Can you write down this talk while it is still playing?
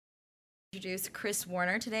Introduce Chris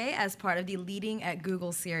Warner today as part of the Leading at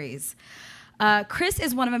Google series. Chris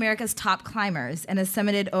is one of America's top climbers and has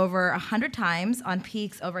summited over 100 times on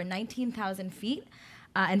peaks over 19,000 feet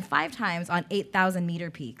and 5 times on 8,000-meter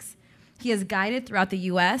peaks. He has guided throughout the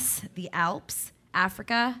U.S., the Alps,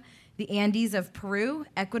 Africa, the Andes of Peru,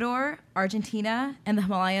 Ecuador, Argentina, and the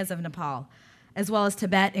Himalayas of Nepal, as well as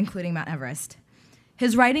Tibet, including Mount Everest.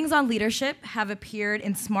 His writings on leadership have appeared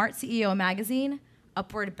in Smart CEO magazine,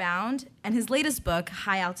 Upward Bound, and his latest book,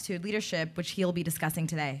 High Altitude Leadership, which he'll be discussing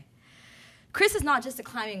today. Chris is not just a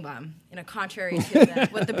climbing bum, contrary to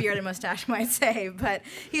what the beard and mustache might say, but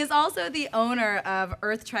he is also the owner of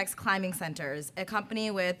EarthTrek's Climbing Centers, a company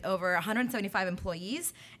with over 175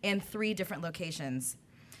 employees in 3 different locations.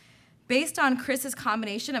 Based on Chris's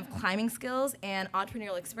combination of climbing skills and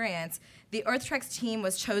entrepreneurial experience, the EarthTrek's team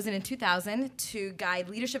was chosen in 2000 to guide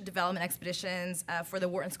leadership development expeditions for the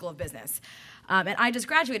Wharton School of Business. And I just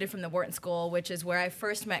graduated from the Wharton School, which is where I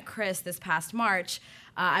first met Chris this past March.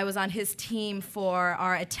 I was on his team for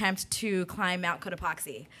our attempt to climb Mount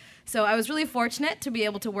Cotopaxi. So I was really fortunate to be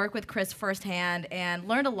able to work with Chris firsthand and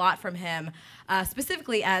learned a lot from him,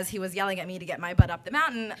 specifically as he was yelling at me to get my butt up the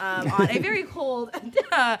mountain on a very cold,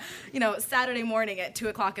 Saturday morning at 2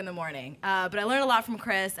 o'clock in the morning. But I learned a lot from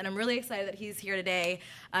Chris, and I'm really excited that he's here today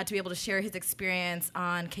to be able to share his experience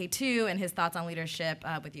on K2 and his thoughts on leadership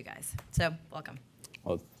with you guys. So welcome.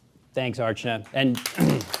 Well, thanks, Archana. And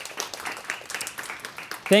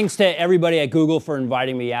thanks to everybody at Google for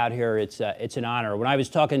inviting me out here. It's an honor. When I was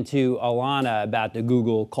talking to Alana about the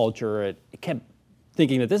Google culture, it kept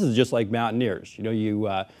thinking that this is just like mountaineers.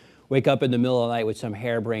 You wake up in the middle of the night with some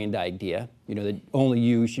harebrained idea, that only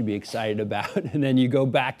you should be excited about, and then you go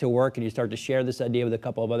back to work and you start to share this idea with a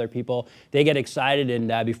couple of other people. They get excited,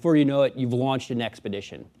 and before you know it, you've launched an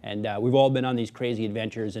expedition. And we've all been on these crazy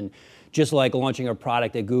adventures, and just like launching a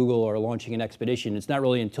product at Google or launching an expedition, it's not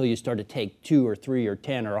really until you start to take 2 or 3 or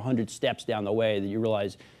 10 or 100 steps down the way that you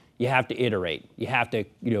realize you have to iterate. You have to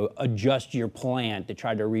adjust your plan to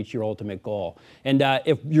try to reach your ultimate goal. And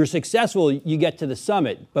if you're successful, you get to the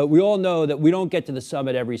summit. But we all know that we don't get to the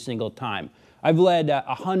summit every single time. I've led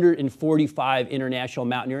 145 international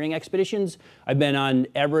mountaineering expeditions. I've been on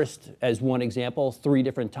Everest as one example 3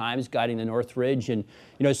 different times, guiding the North Ridge. And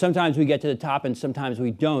sometimes we get to the top and sometimes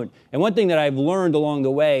we don't. And one thing that I've learned along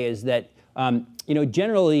the way is that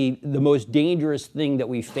generally the most dangerous thing that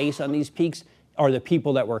we face on these peaks are the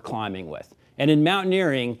people that we're climbing with. And in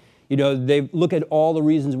mountaineering, they look at all the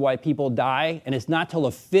reasons why people die, and it's not till the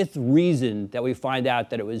 5th reason that we find out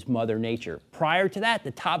that it was Mother Nature. Prior to that,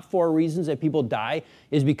 the top 4 reasons that people die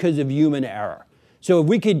is because of human error. So if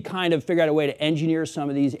we could kind of figure out a way to engineer some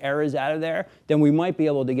of these errors out of there, then we might be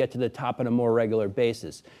able to get to the top on a more regular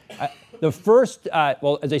basis. The first,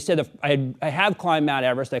 well, as I said, I have climbed Mount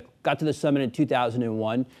Everest. I got to the summit in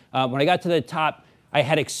 2001. When I got to the top, I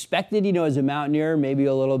had expected, as a mountaineer, maybe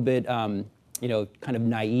a little bit, kind of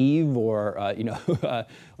naive or, at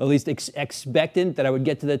least expectant that I would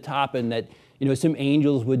get to the top and that, some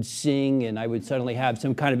angels would sing and I would suddenly have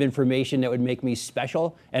some kind of information that would make me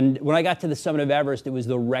special. And when I got to the summit of Everest, it was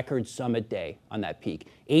the record summit day on that peak.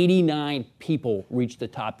 89 people reached the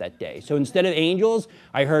top that day. So instead of angels,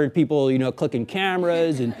 I heard people, clicking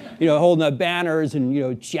cameras and, holding up banners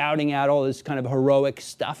and, shouting out all this kind of heroic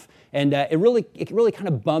stuff. And it really kind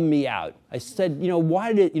of bummed me out. I said,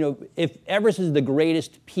 why did it, if Everest is the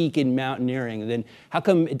greatest peak in mountaineering, then how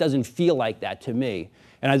come it doesn't feel like that to me?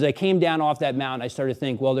 And as I came down off that mountain, I started to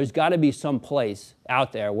think, well, there's got to be some place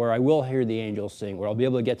out there where I will hear the angels sing, where I'll be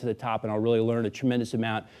able to get to the top and I'll really learn a tremendous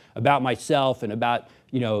amount about myself and about,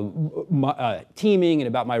 teaming and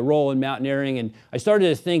about my role in mountaineering. And I started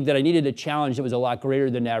to think that I needed a challenge that was a lot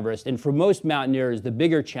greater than Everest. And for most mountaineers, the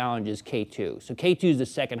bigger challenge is K2. So K2 is the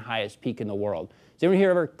 2nd highest peak in the world. Has anyone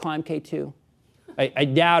here ever climbed K2? I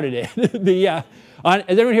doubted it. Has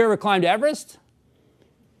anyone here ever climbed Everest?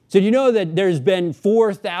 So do you know that there's been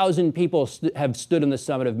 4,000 people have stood on the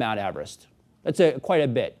summit of Mount Everest? That's quite a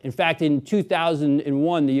bit. In fact, in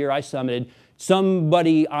 2001, the year I summited,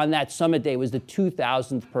 somebody on that summit day was the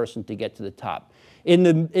 2,000th person to get to the top.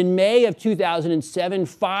 In May of 2007,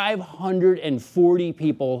 540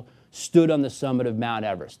 people stood on the summit of Mount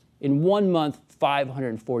Everest. In 1 month,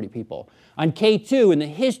 540 people. On K2, in the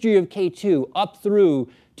history of K2, up through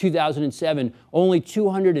 2007, only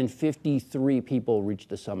 253 people reached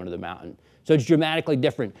the summit of the mountain. So it's dramatically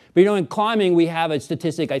different. But in climbing, we have a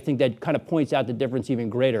statistic, I think, that kind of points out the difference even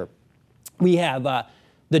greater. We have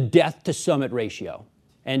the death to summit ratio.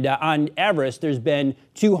 And on Everest, there's been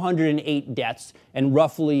 208 deaths and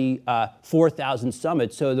roughly 4,000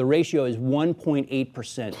 summits. So the ratio is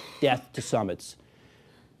 1.8% death to summits.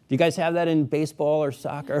 you guys have that in baseball or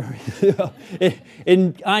soccer?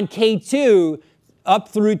 On K2, up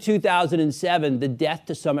through 2007, the death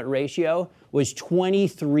to summit ratio was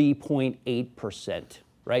 23.8%,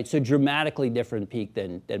 right? So dramatically different peak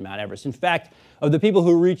than Mount Everest. In fact, of the people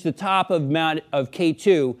who reached the top of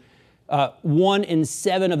K2, 1 in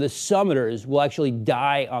 7 of the summiters will actually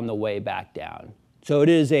die on the way back down. So it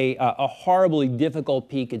is a horribly difficult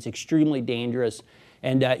peak. It's extremely dangerous.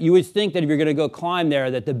 And you would think that if you're going to go climb there,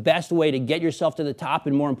 that the best way to get yourself to the top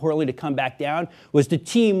and more importantly to come back down was to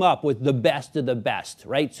team up with the best of the best,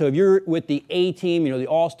 right? So if you're with the A team, you know, the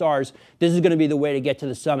all-stars, this is going to be the way to get to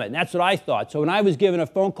the summit. And that's what I thought. So when I was given a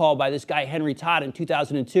phone call by this guy, Henry Todd, in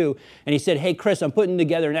 2002, and he said, hey, Chris, I'm putting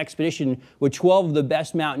together an expedition with 12 of the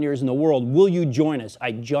best mountaineers in the world. Will you join us?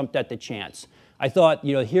 I jumped at the chance. I thought,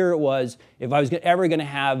 you know, here it was, if I was ever going to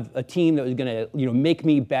have a team that was going to, you know, make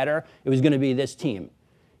me better, it was going to be this team.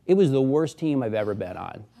 It was the worst team I've ever been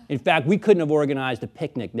on. In fact, we couldn't have organized a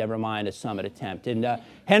picnic, never mind a summit attempt. And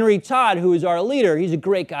Henry Todd, who is our leader, he's a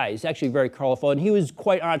great guy. He's actually very colorful, and he was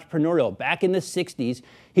quite entrepreneurial. Back in the 60s,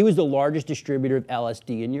 he was the largest distributor of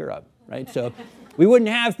LSD in Europe, right? So we wouldn't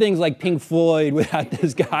have things like Pink Floyd without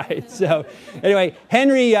this guy. So anyway,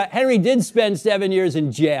 Henry did spend 7 years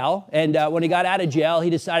in jail. And when he got out of jail, he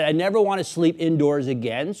decided, I never want to sleep indoors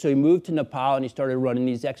again. So he moved to Nepal and he started running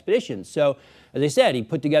these expeditions. So as I said, he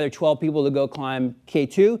put together 12 people to go climb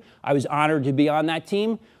K2. I was honored to be on that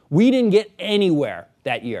team. We didn't get anywhere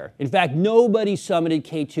that year. In fact, nobody summited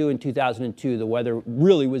K2 in 2002. The weather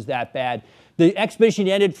really was that bad. The expedition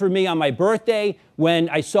ended for me on my birthday when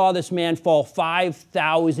I saw this man fall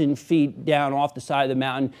 5,000 feet down off the side of the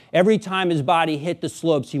mountain. Every time his body hit the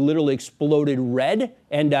slopes, he literally exploded red.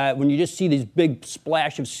 And when you just see these big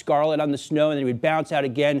splash of scarlet on the snow, and then he would bounce out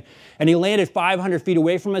again. And he landed 500 feet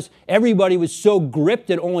away from us. Everybody was so gripped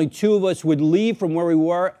that only 2 of us would leave from where we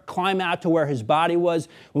were, climb out to where his body was.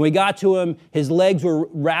 When we got to him, his legs were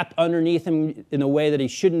wrapped underneath him in a way that he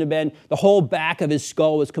shouldn't have been. The whole back of his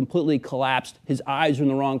skull was completely collapsed. His eyes were in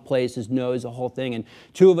the wrong place, his nose, the whole thing. And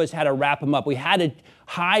 2 of us had to wrap him up. We had to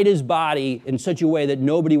hide his body in such a way that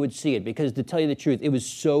nobody would see it, because to tell you the truth, it was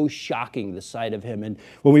so shocking, the sight of him. And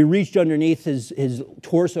when we reached underneath his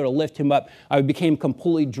torso to lift him up, I became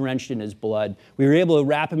completely drenched in his blood. We were able to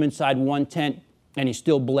wrap him inside one tent, and he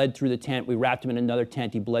still bled through the tent. We wrapped him in another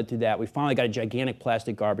tent. He bled through that. We finally got a gigantic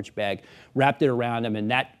plastic garbage bag, wrapped it around him,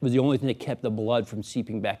 and that was the only thing that kept the blood from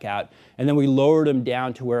seeping back out. And then we lowered him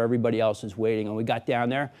down to where everybody else is waiting. And we got down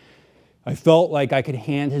there, I felt like I could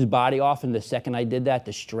hand his body off, and the second I did that,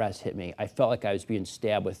 the stress hit me. I felt like I was being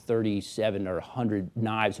stabbed with 37 or 100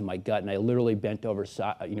 knives in my gut, and I literally bent over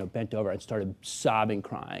and started sobbing,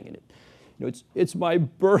 crying. And it's my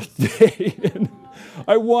birthday, and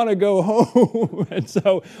I want to go home. And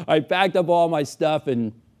so I packed up all my stuff,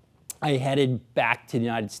 and I headed back to the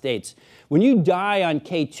United States. When you die on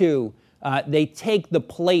K2, they take the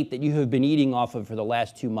plate that you have been eating off of for the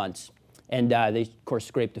last 2 months, and they, of course,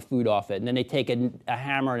 scrape the food off it. And then they take a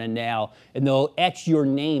hammer and a nail, and they'll etch your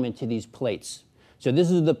name into these plates. So this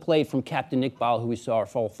is the plate from Captain Iqbal, who we saw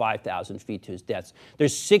fall 5,000 feet to his death.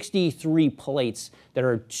 There's 63 plates that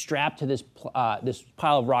are strapped to this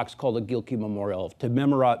pile of rocks called the Gilkey Memorial to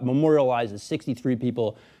memorialize the 63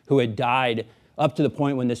 people who had died up to the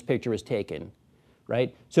point when this picture was taken.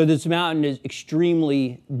 Right? So this mountain is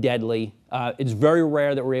extremely deadly. It's very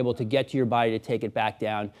rare that we're able to get to your body to take it back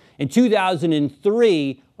down. In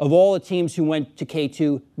 2003, of all the teams who went to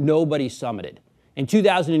K2, nobody summited. In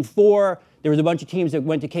 2004, there was a bunch of teams that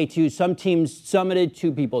went to K2. Some teams summited,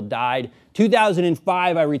 2 people died.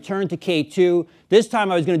 2005, I returned to K2. This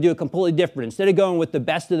time I was going to do it completely different. Instead of going with the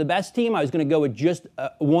best of the best team, I was going to go with just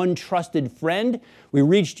one trusted friend. We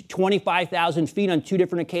reached 25,000 feet on 2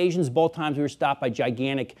 different occasions. Both times we were stopped by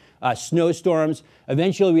gigantic snowstorms.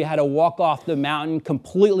 Eventually we had to walk off the mountain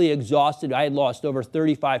completely exhausted. I had lost over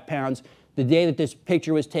 35 pounds. The day that this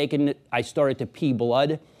picture was taken, I started to pee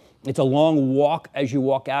blood. It's a long walk. As you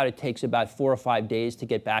walk out, it takes about 4 or 5 days to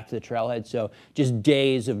get back to the trailhead. So just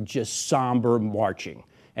days of just somber marching.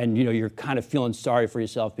 And, you know, you're kind of feeling sorry for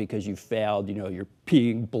yourself because you failed. You know, you're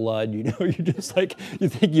peeing blood. You know, you're just like, you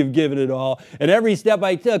think you've given it all. And every step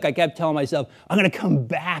I took, I kept telling myself, I'm going to come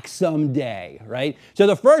back someday, right? So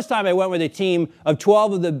the first time I went with a team of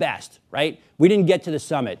 12 of the best, right? We didn't get to the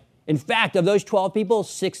summit. In fact, of those 12 people,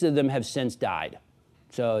 6 of them have since died.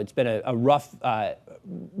 So it's been a rough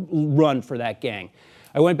run for that gang.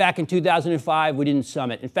 I went back in 2005, we didn't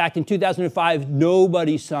summit. In fact, in 2005,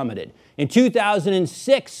 nobody summited. In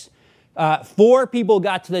 2006, 4 people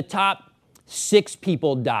got to the top, 6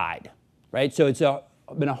 people died, right? So it's a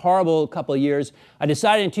been a horrible couple of years. I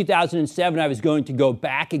decided in 2007 I was going to go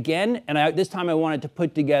back again, and this time I wanted to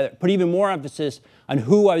put even more emphasis on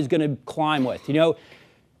who I was going to climb with. You know,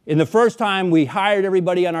 in the first time, we hired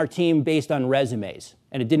everybody on our team based on resumes,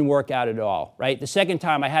 and it didn't work out at all, right? The second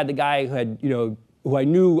time, I had the guy who had, who I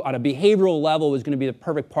knew on a behavioral level was going to be the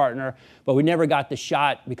perfect partner, but we never got the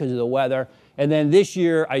shot because of the weather. And then this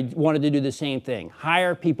year, I wanted to do the same thing.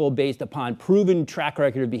 Hire people based upon proven track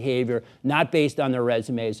record of behavior, not based on their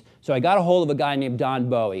resumes. So I got a hold of a guy named Don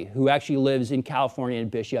Bowie, who actually lives in California in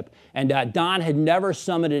Bishop. And Don had never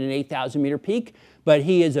summited an 8,000-meter peak, but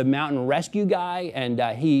he is a mountain rescue guy, and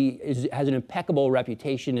has an impeccable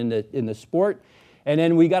reputation in the sport. And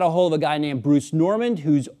then we got a hold of a guy named Bruce Normand,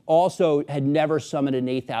 who's also had never summited an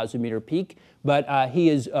 8,000-meter peak, but he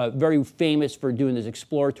is very famous for doing this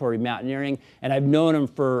exploratory mountaineering, and I've known him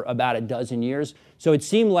for about a dozen years. So it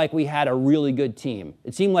seemed like we had a really good team.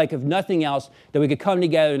 It seemed like, if nothing else, that we could come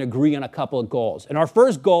together and agree on a couple of goals. And our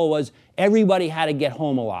first goal was everybody had to get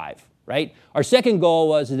home alive. Right? Our second goal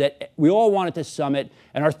was that we all wanted to summit,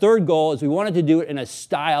 and our third goal is we wanted to do it in a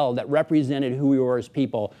style that represented who we were as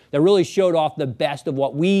people, that really showed off the best of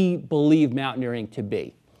what we believe mountaineering to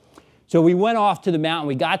be. So we went off to the mountain.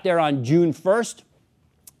 We got there on June 1st.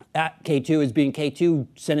 At K2 as being K2,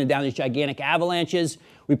 sending down these gigantic avalanches.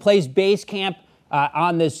 We placed base camp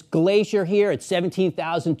on this glacier here at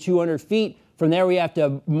 17,200 feet. From there, we have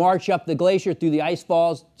to march up the glacier through the ice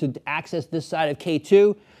falls to access this side of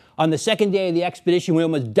K2. On the second day of the expedition, we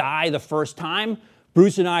almost die the first time.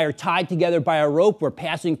 Bruce and I are tied together by a rope. We're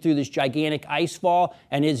passing through this gigantic ice fall,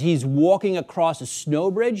 and as he's walking across a snow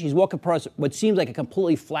bridge, he's walking across what seems like a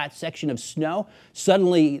completely flat section of snow.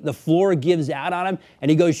 Suddenly, the floor gives out on him, and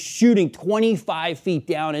he goes shooting 25 feet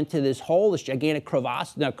down into this hole, this gigantic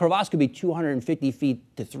crevasse. Now, crevasse could be 250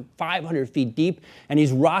 feet to 500 feet deep, and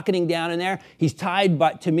he's rocketing down in there. He's tied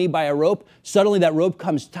to me by a rope. Suddenly, that rope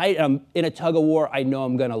comes tight, and I'm in a tug of war. I know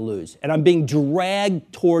I'm going to lose, and I'm being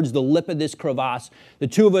dragged towards the lip of this crevasse. The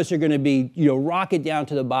two of us are going to be, rocket down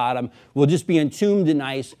to the bottom. We'll just be entombed in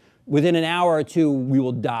ice. Within an hour or two, we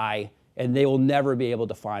will die, and they will never be able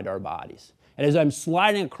to find our bodies. And as I'm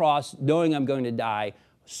sliding across, knowing I'm going to die,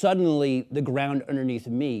 suddenly the ground underneath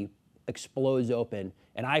me explodes open,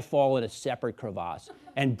 and I fall in a separate crevasse.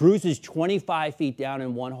 And Bruce is 25 feet down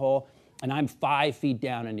in one hole, and I'm 5 feet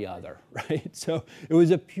down in the other, right? So it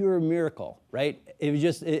was a pure miracle, right? It was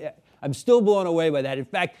just... I'm still blown away by that. In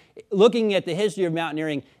fact, looking at the history of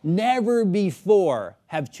mountaineering, never before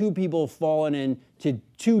have two people fallen into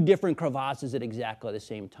two different crevasses at exactly the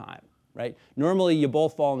same time, right? Normally, you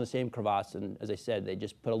both fall in the same crevasse, and as I said, they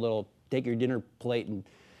just put take your dinner plate and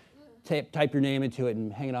type your name into it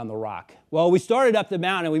and hang it on the rock. Well, we started up the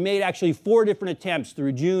mountain, and we made actually 4 different attempts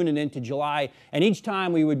through June and into July, and each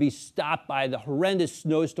time we would be stopped by the horrendous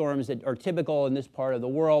snowstorms that are typical in this part of the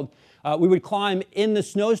world. We would climb in the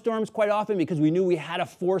snowstorms quite often because we knew we had to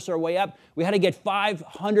force our way up. We had to get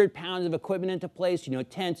 500 pounds of equipment into place,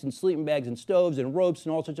 tents and sleeping bags and stoves and ropes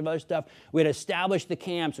and all sorts of other stuff. We had to establish the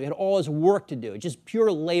camps. We had all this work to do. It's just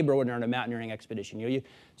pure labor when you're on a mountaineering expedition.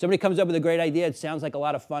 Somebody comes up with a great idea. It sounds like a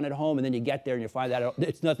lot of fun at home, and then you get there and you find out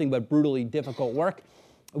it's nothing but brutally difficult work.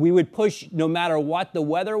 We would push no matter what the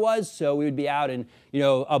weather was, so we would be out in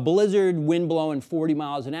a blizzard, wind blowing 40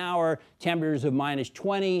 miles an hour, temperatures of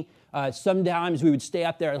 -20. Sometimes we would stay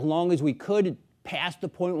up there as long as we could, past the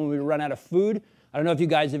point when we would run out of food. I don't know if you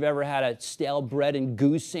guys have ever had a stale bread and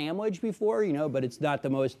goose sandwich before, but it's not the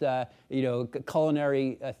most,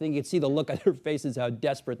 culinary thing. You can see the look on their faces how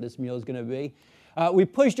desperate this meal is going to be. We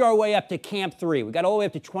pushed our way up to Camp 3. We got all the way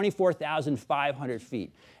up to 24,500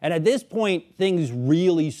 feet. And at this point, things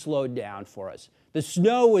really slowed down for us. The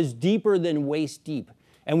snow was deeper than waist deep.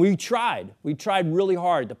 And we tried really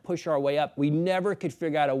hard to push our way up. We never could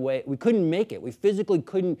figure out a way. We couldn't make it. We physically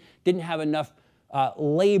didn't have enough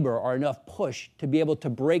labor or enough push to be able to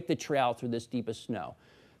break the trail through this deepest snow.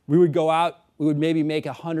 We would go out, we would maybe make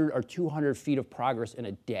 100 or 200 feet of progress in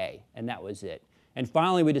a day, and that was it. And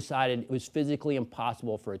finally, we decided it was physically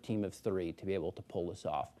impossible for a team of 3 to be able to pull this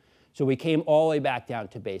off. So we came all the way back down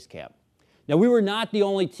to base camp. Now, we were not the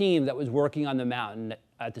only team that was working on the mountain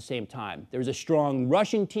at the same time. There was a strong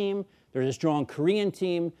Russian team, there was a strong Korean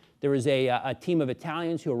team, there was a team of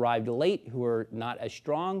Italians who arrived late who were not as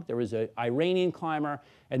strong, there was an Iranian climber,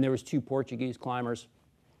 and there was 2 Portuguese climbers.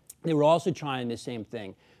 They were also trying the same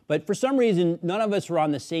thing. But for some reason, none of us were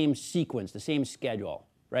on the same sequence, the same schedule,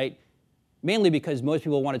 right? Mainly because most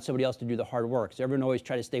people wanted somebody else to do the hard work. So everyone always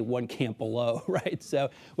tried to stay 1 camp below, right? So,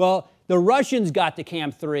 well, the Russians got to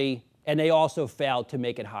Camp 3, and they also failed to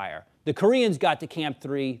make it higher. The Koreans got to Camp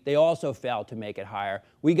 3. They also failed to make it higher.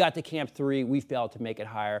 We got to Camp 3. We failed to make it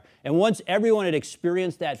higher. And once everyone had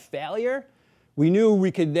experienced that failure, we knew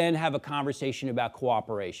we could then have a conversation about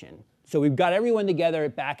cooperation. So we've got everyone together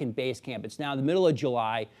back in base camp. It's now the middle of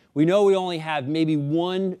July. We know we only have maybe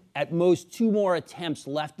one, at most two more attempts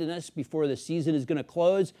left in us before the season is going to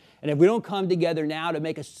close. And if we don't come together now to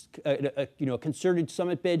make a concerted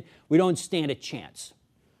summit bid, we don't stand a chance.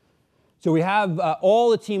 So we have all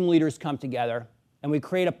the team leaders come together, and we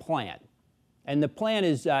create a plan. And the plan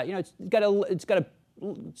is, it's got a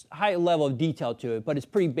high level of detail to it, but it's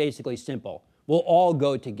pretty basically simple. We'll all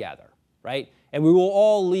go together, right? And we will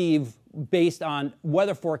all leave based on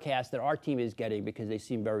weather forecasts that our team is getting because they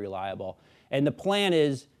seem very reliable. And the plan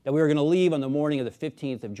is that we are going to leave on the morning of the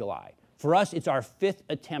 15th of July. For us, it's our 5th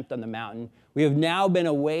attempt on the mountain. We have now been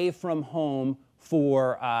away from home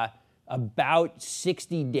for about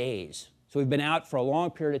 60 days. So we've been out for a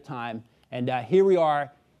long period of time. And here we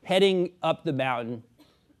are heading up the mountain.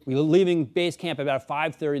 We were leaving base camp about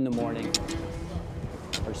 5:30 in the morning,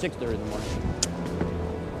 or 6:30 in the morning.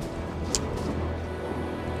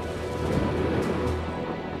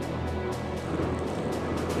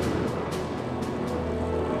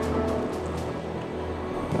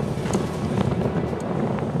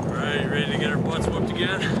 Ready to get our butts whooped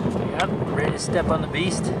again? Yep, ready to step on the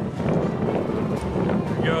beast. Here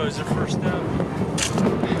we go, is the first step.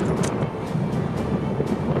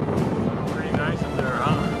 Pretty nice up there,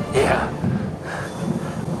 huh? Yeah.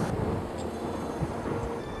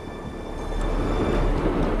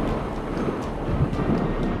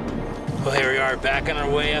 Well, here we are back on our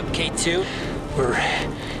way up K2. We're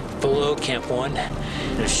below Camp 1.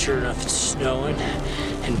 And sure enough, it's snowing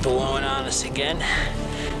and blowing on us again.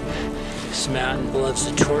 This mountain loves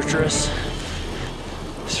to torture us.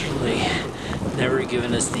 Certainly never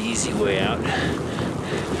given us the easy way out.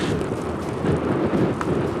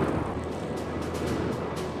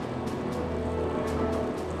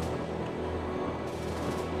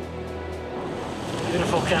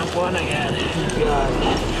 Beautiful Camp 1 again. God.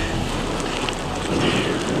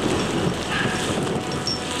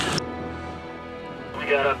 We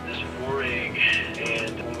got up this morning,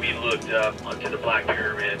 and when we looked up onto the Black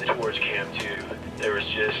Pyramid towards Camp 2, there was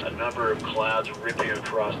just a number of clouds ripping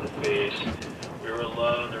across the face. We were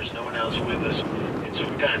alone, there was no one else with us, and so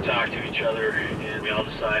we kind of talked to each other, and we all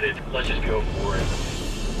decided, let's just go for it.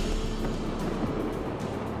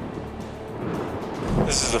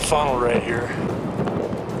 This is the funnel right here.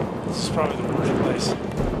 This is probably the worst place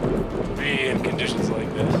to be in conditions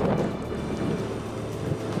like this.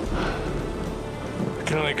 I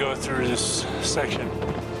can only go through this section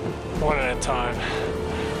one at a time.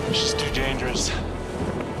 It's just too dangerous.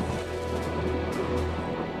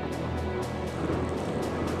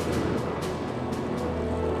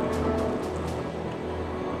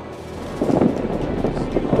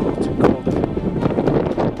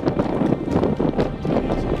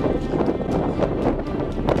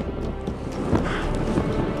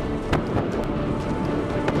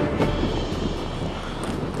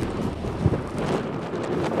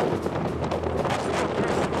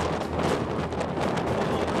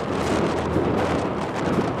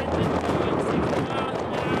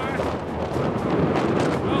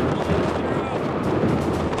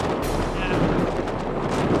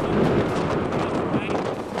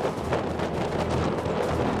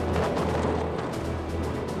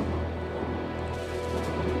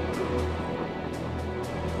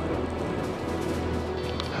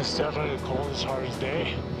 It's definitely the coldest, hardest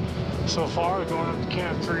day so far, going up to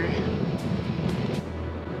Camp 3.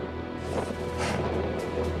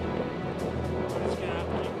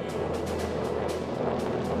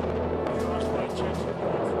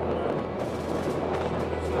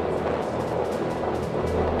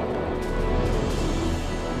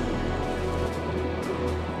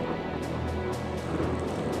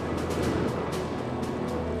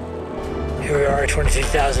 Here we are at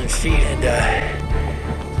 22,000 feet, and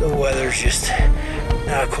the weather's just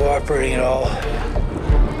not cooperating at all.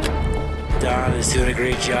 Don is doing a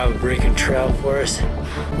great job of breaking trail for us.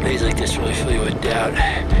 Days like this really fill you with doubt.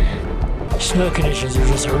 Snow conditions are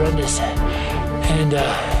just horrendous, and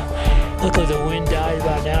looked like the wind died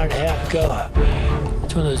about an hour and a half ago.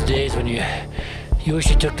 It's one of those days when you wish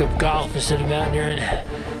you took up golf instead of mountaineering.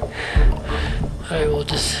 All right, we'll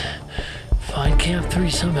just find Camp 3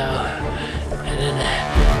 somehow, and then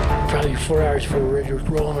probably 4 hours before we're ready to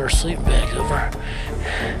roll in our sleeping bags over.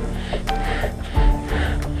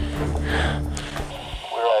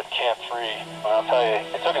 We're at Camp 3, and I'll tell you,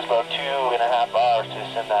 it took us about 2.5 hours to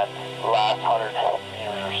ascend that last 100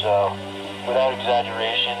 meters or so. Without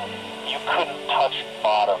exaggeration, you couldn't touch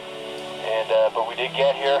bottom But we did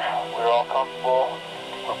get here. We're all comfortable.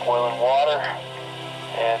 We're boiling water,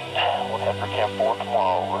 and we'll head for Camp 4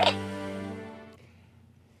 tomorrow.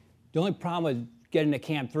 The only problem with getting to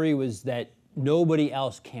Camp 3 was that nobody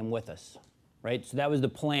else came with us, right? So that was the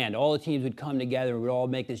plan. All the teams would come together and we'd all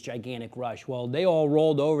make this gigantic rush. Well, they all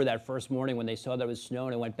rolled over that first morning when they saw that it was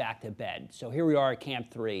snowing and went back to bed. So here we are at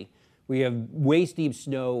Camp 3. We have waist-deep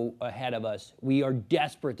snow ahead of us. We are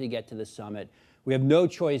desperate to get to the summit. We have no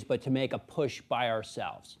choice but to make a push by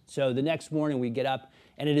ourselves. So the next morning we get up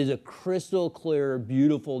and it is a crystal clear,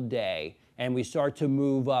 beautiful day, and we start to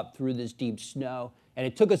move up through this deep snow. And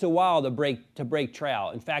it took us a while to break trail.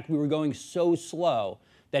 In fact, we were going so slow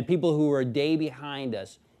that people who were a day behind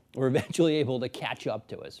us were eventually able to catch up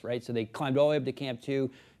to us, right? So they climbed all the way up to Camp 2,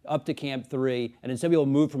 up to Camp 3, and then some people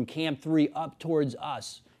moved from Camp 3 up towards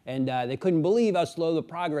us. And they couldn't believe how slow the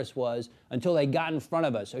progress was until they got in front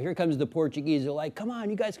of us. So here comes the Portuguese. They're like, come on,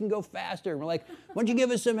 you guys can go faster. And we're like, why don't you give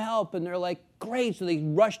us some help? And they're like, great. So they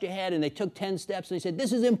rushed ahead and they took 10 steps and they said,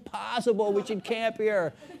 this is impossible. We should camp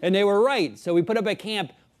here. And they were right. So we put up a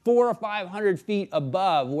camp 400 or 500 feet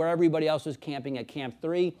above where everybody else was camping at Camp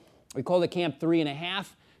 3. We called it Camp 3.5.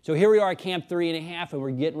 So here we are at Camp 3.5 and we're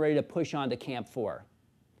getting ready to push on to Camp 4.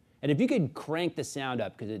 And if you could crank the sound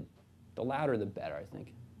up, because the louder the better, I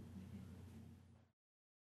think.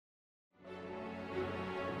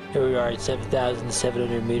 Here we are at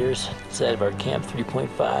 7,700 meters outside of our Camp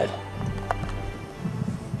 3.5.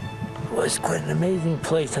 It was quite an amazing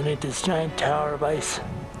place underneath this giant tower of ice.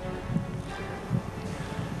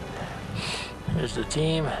 Here's the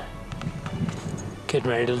team, getting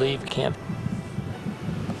ready to leave camp.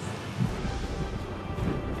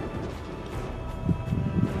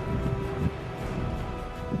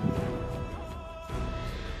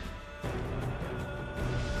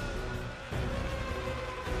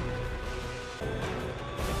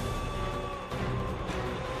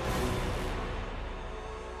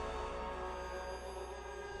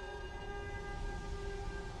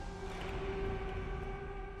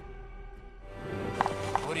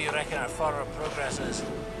 What do you reckon our forward progress is?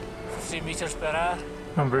 15 meters per hour?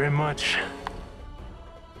 Not very much.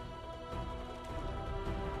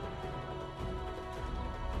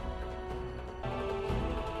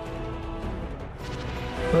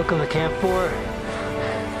 Welcome to Camp 4.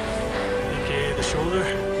 AKA the shoulder?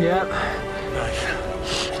 Yep. Nice.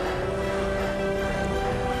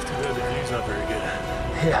 Too bad the view's not very good.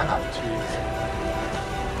 Yeah. Jeez.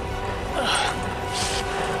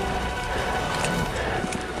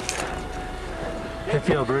 How you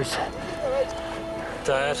feel, Bruce?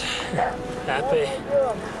 Tired, happy,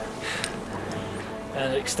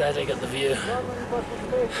 and ecstatic at the view.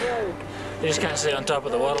 You just can't stay on top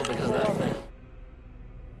of the world because of that thing.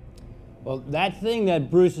 Well, that thing that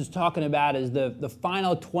Bruce is talking about is the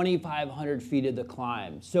final 2,500 feet of the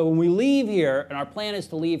climb. So when we leave here, and our plan is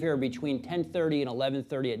to leave here between 10:30 and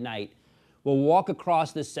 11:30 at night, we'll walk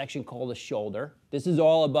across this section called the shoulder. This is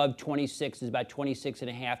all above 26, it's about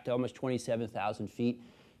 26.5 to almost 27,000 feet.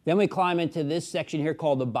 Then we climb into this section here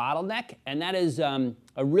called the bottleneck, and that is a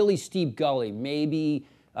really steep gully, maybe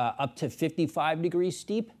up to 55 degrees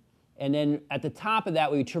steep. And then at the top of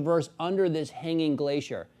that, we traverse under this hanging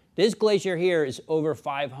glacier. This glacier here is over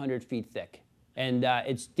 500 feet thick, and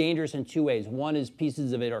it's dangerous in two ways. One is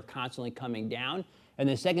pieces of it are constantly coming down, and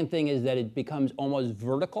the second thing is that it becomes almost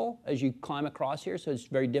vertical as you climb across here, so it's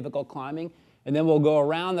very difficult climbing. And then we'll go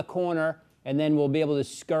around the corner, and then we'll be able to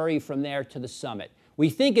scurry from there to the summit. We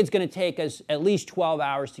think it's going to take us at least 12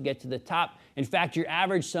 hours to get to the top. In fact, your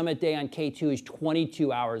average summit day on K2 is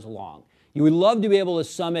 22 hours long. You would love to be able to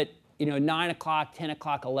summit 9 o'clock, 10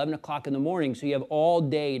 o'clock, 11 o'clock in the morning, so you have all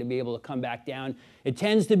day to be able to come back down. It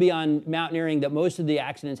tends to be on mountaineering that most of the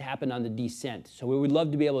accidents happen on the descent. So what we'd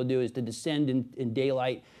love to be able to do is to descend in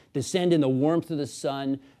daylight, descend in the warmth of the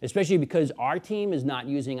sun, especially because our team is not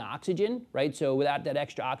using oxygen, right? So without that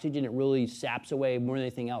extra oxygen, it really saps away more than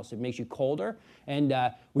anything else. It makes you colder, and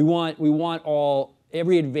we want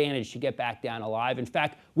every advantage to get back down alive. In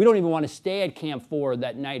fact, we don't even want to stay at Camp 4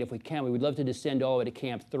 that night if we can. We would love to descend all the way to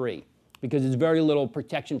Camp 3 because there's very little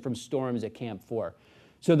protection from storms at Camp 4.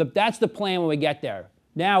 So that's the plan when we get there.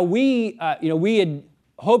 Now, we had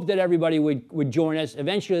hoped that everybody would join us.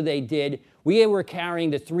 Eventually, they did. We were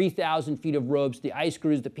carrying the 3,000 feet of ropes, the ice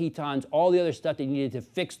screws, the pitons, all the other stuff they needed to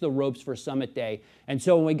fix the ropes for Summit Day. And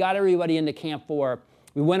so when we got everybody into Camp 4,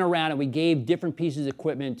 we went around and we gave different pieces of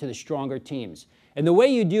equipment to the stronger teams. And the way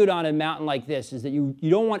you do it on a mountain like this is that you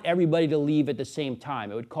don't want everybody to leave at the same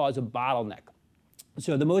time. It would cause a bottleneck.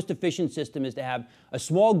 So the most efficient system is to have a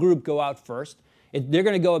small group go out first. They're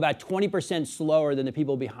going to go about 20% slower than the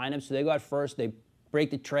people behind them. So they go out first, they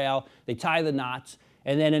break the trail, they tie the knots,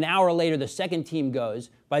 and then an hour later, the second team goes.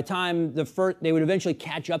 By the time they would eventually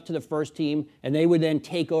catch up to the first team, and they would then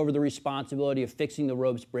take over the responsibility of fixing the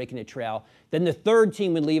ropes, breaking the trail. Then the third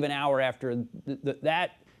team would leave an hour after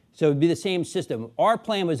that. So it would be the same system. Our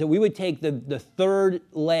plan was that we would take the third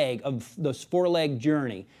leg of this 4-leg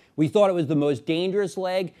journey. We thought it was the most dangerous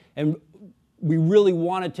leg, and we really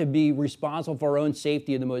wanted to be responsible for our own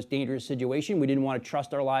safety in the most dangerous situation. We didn't want to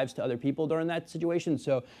trust our lives to other people during that situation,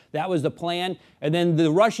 so that was the plan. And then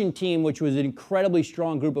the Russian team, which was an incredibly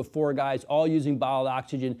strong group of 4 guys, all using bottled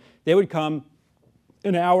oxygen, they would come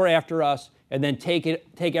an hour after us and then take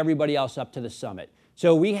everybody else up to the summit.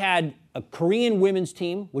 So we had a Korean women's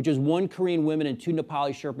team, which is 1 Korean woman and 2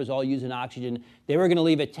 Nepali Sherpas all using oxygen. They were going to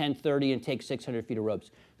leave at 10:30 and take 600 feet of ropes.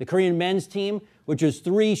 The Korean men's team, which was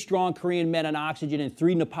 3 strong Korean men on oxygen and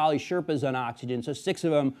 3 Nepali Sherpas on oxygen, so 6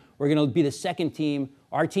 of them were going to be the second team.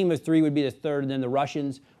 Our team of 3 would be the third, and then the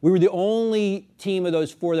Russians. We were the only team of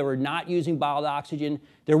those 4 that were not using bottled oxygen.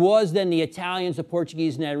 There was then the Italians, the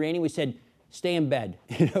Portuguese, and the Iranian. We said, stay in bed.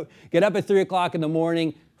 Get up at 3 o'clock in the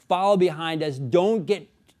morning, follow behind us.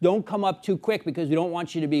 Don't come up too quick because we don't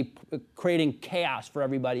want you to be creating chaos for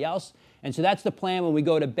everybody else. And so that's the plan when we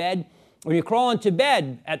go to bed. When you crawl into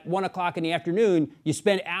bed at 1 o'clock in the afternoon, you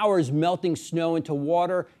spend hours melting snow into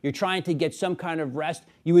water. You're trying to get some kind of rest.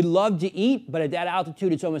 You would love to eat, but at that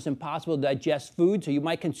altitude, it's almost impossible to digest food. So you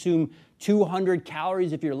might consume 200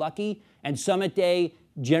 calories if you're lucky. And summit day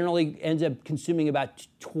generally ends up consuming about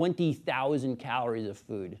 20,000 calories of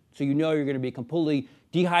food. So you know you're going to be completely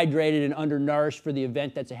dehydrated and undernourished for the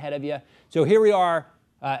event that's ahead of you. So here we are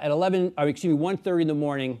at 1:30 in the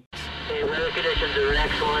morning. Hey, weather conditions are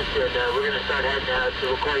excellent, and we're going to start heading out, so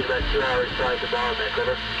we'll call you about 2 hours prior to bottleneck,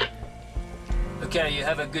 over. Okay, you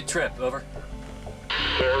have a good trip, over.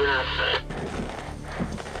 Okay, over and out.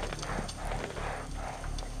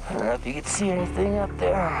 I don't know if you can see anything up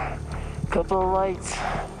there. A couple of lights.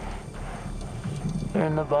 They're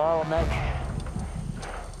in the bottleneck.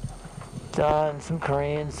 Don, some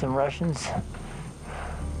Koreans, some Russians.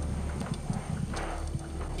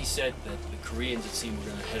 He said that the Koreans, it seemed, were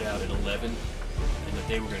going to head out at 11, and that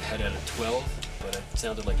they were going to head out at 12, but it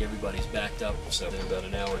sounded like everybody's backed up, so they're about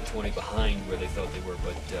an hour and 20 behind where they thought they were,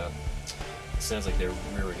 but it sounds like they're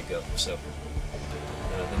rearing to go. So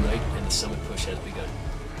the night and the summit push has begun.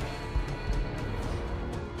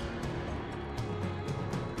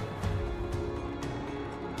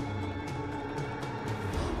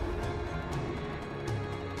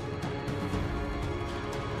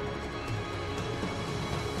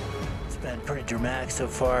 Been pretty dramatic so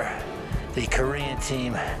far. The Korean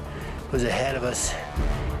team was ahead of us.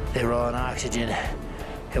 They were all on oxygen,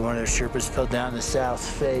 and one of their Sherpas fell down the south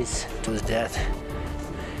face to his death.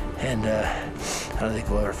 And I don't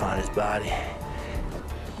think we'll ever find his body.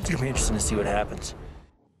 It's gonna be interesting to see what happens.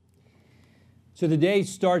 So the day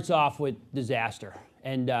starts off with disaster.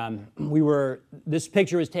 And this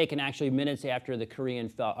picture was taken actually minutes after the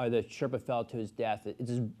the Sherpa fell to his death. It's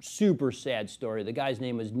a super sad story. The guy's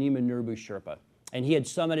name was Nima Nurbu Sherpa, and he had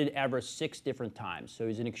summited Everest 6 different times. So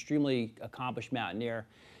he's an extremely accomplished mountaineer.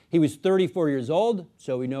 He was 34 years old,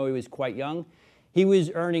 so we know he was quite young. He was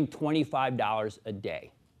earning $25 a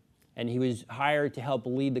day, and he was hired to help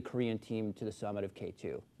lead the Korean team to the summit of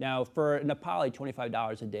K2. Now, for Nepali,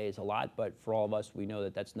 $25 a day is a lot, but for all of us, we know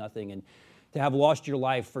that that's nothing. And to have lost your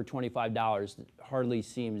life for $25 hardly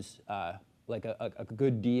seems like a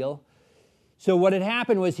good deal. So what had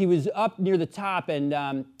happened was he was up near the top,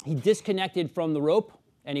 and he disconnected from the rope,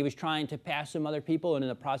 and he was trying to pass some other people, and in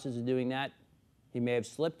the process of doing that, he may have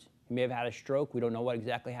slipped, he may have had a stroke. We don't know what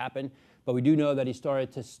exactly happened, but we do know that he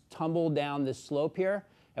started to tumble down this slope here.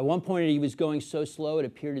 At one point, he was going so slow, it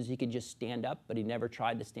appeared as he could just stand up, but he never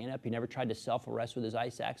tried to stand up. He never tried to self-arrest with his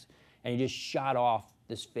ice axe, and he just shot off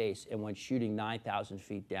this face and went shooting 9,000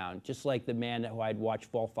 feet down. Just like the man who I'd watched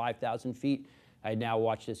fall 5,000 feet, I had now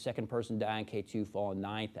watched the second person die on K2 fall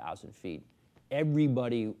 9,000 feet.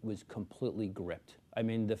 Everybody was completely gripped. I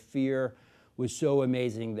mean, the fear was so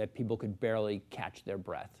amazing that people could barely catch their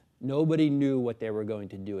breath. Nobody knew what they were going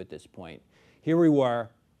to do at this point. Here we were,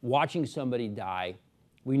 watching somebody die.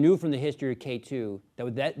 We knew from the history of K2 that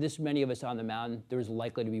with this many of us on the mountain, there was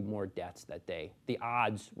likely to be more deaths that day. The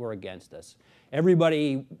odds were against us.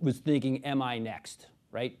 Everybody was thinking, am I next,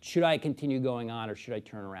 right? Should I continue going on or should I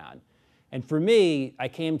turn around? And for me, I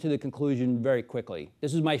came to the conclusion very quickly.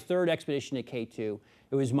 This is my 3rd expedition at K2.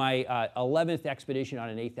 It was my 11th expedition on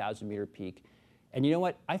an 8,000 meter peak. And you know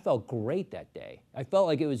what? I felt great that day. I felt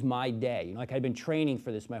like it was my day. You know, like I'd been training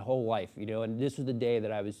for this my whole life, you know, and this was the day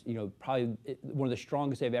that I was, you know, probably one of the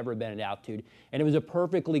strongest I've ever been at altitude. And it was a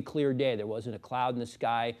perfectly clear day. There wasn't a cloud in the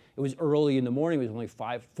sky. It was early in the morning. It was only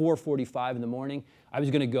 4:45 in the morning. I was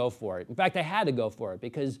going to go for it. In fact, I had to go for it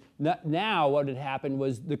because now what had happened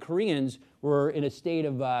was the Koreans were in a state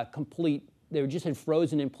of complete, they just had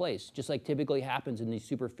frozen in place, just like typically happens in these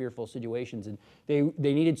super fearful situations. And they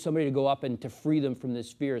needed somebody to go up and to free them from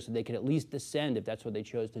this fear so they could at least descend if that's what they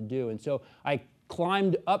chose to do. And so I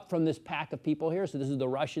climbed up from this pack of people here. So this is the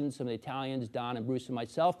Russians, some of the Italians, Don and Bruce and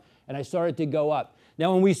myself, and I started to go up.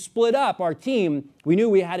 Now, when we split up our team, we knew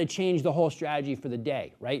we had to change the whole strategy for the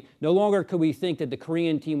day, right? No longer could we think that the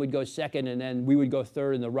Korean team would go second and then we would go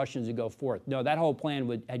third and the Russians would go fourth. No, that whole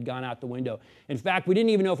plan had gone out the window. In fact, we didn't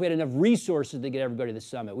even know if we had enough resources to get everybody to the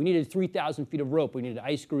summit. We needed 3,000 feet of rope. We needed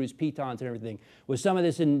ice screws, pitons, and everything. With some of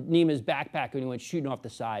this in Nima's backpack when he went shooting off the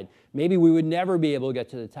side, maybe we would never be able to get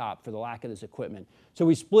to the top for the lack of this equipment. So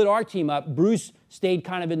we split our team up. Bruce stayed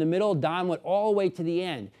kind of in the middle. Don went all the way to the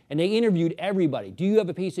end. And they interviewed everybody. Do you have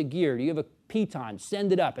a piece of gear? Do you have a piton?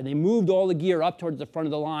 Send it up. And they moved all the gear up towards the front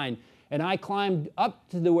of the line. And I climbed up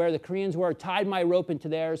to where the Koreans were, tied my rope into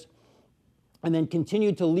theirs, and then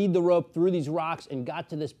continued to lead the rope through these rocks and got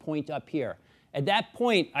to this point up here. At that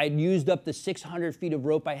point, I'd used up the 600 feet of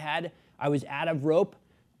rope I had. I was out of rope.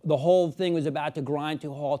 The whole thing was about to grind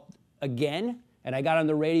to a halt again. And I got on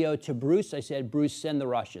the radio to Bruce. I said, Bruce, send the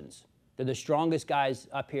Russians. They're the strongest guys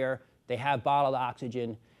up here. They have bottled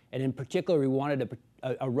oxygen. And in particular, we wanted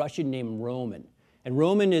a Russian named Roman. And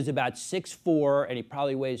Roman is about 6'4", and he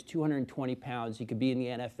probably weighs 220 pounds. He could be in the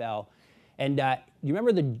NFL. And you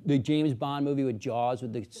remember the James Bond movie with Jaws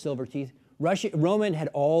with the silver teeth? Roman had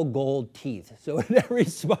all gold teeth. So whenever he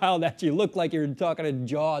smiled at you, it looked like you were talking to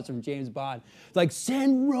Jaws from James Bond. It's like,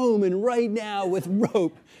 send Roman right now with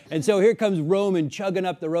rope. And so here comes Roman chugging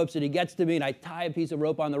up the ropes, and he gets to me, and I tie a piece of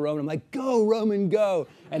rope on the rope, and I'm like, go, Roman, go.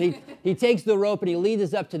 And he takes the rope, and he leads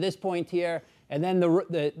us up to this point here, and then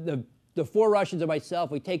the four Russians and myself,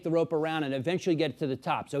 we take the rope around and eventually get to the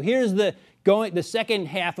top. So here's the second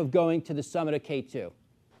half of going to the summit of K2.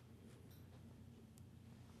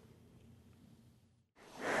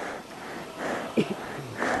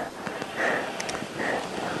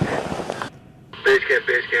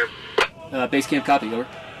 Base camp. Base camp copy, over.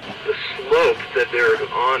 The slope that they're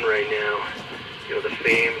on right now, you know, the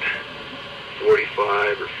famed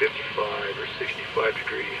 45 or 55 or 65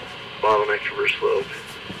 degree bottleneck traverse slope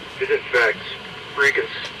is in fact freaking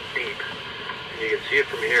steep. And you can see it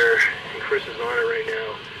from here, and Chris is on it right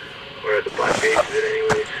now, or at the black base of it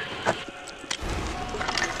anyways.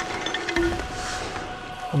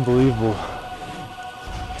 Unbelievable.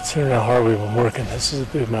 Considering how hard we've been working, this is a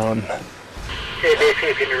big mountain. Hey, base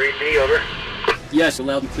camp, can you read me? Over. Yes,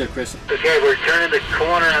 loud and clear, Chris. Okay, we're turning the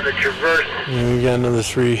corner on the traverse. Yeah, we got another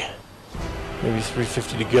maybe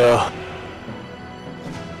 350 to go.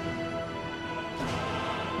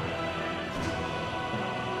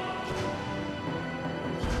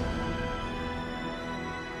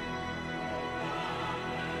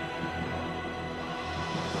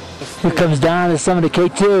 Here comes Don at the summit of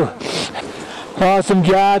K2. Awesome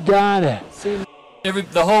job, Don.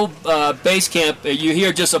 The whole base camp, you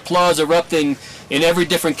hear just applause erupting in every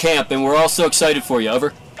different camp, and we're all so excited for you.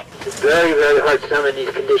 Over. It's very, very hard summit in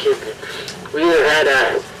these conditions. We either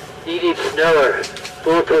had knee-deep snow or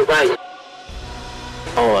bulletproof ice.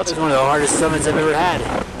 Oh, that's one of the hardest summits I've ever had.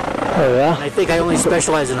 Oh, yeah? And I think I only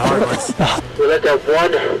specialize in hard ones. We left out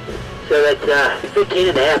one, so that's 15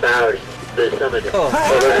 and a half hours for the summit. Oh.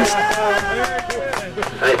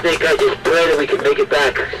 I think I just pray that we can make it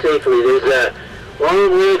back safely. There's a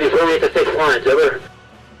long way before we have to fix lines. Over.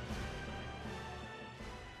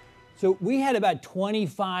 So we had about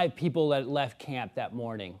 25 people that left camp that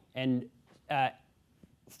morning, and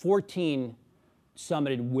 14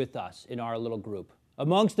 summited with us in our little group.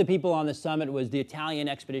 Amongst the people on the summit was the Italian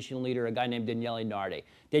expedition leader, a guy named Daniele Nardi.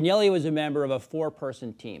 Daniele was a member of a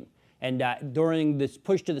 4-person team, and during this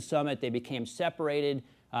push to the summit, they became separated.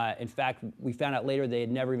 In fact, we found out later they had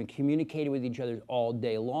never even communicated with each other all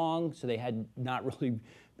day long, so they had not really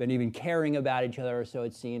been even caring about each other, or so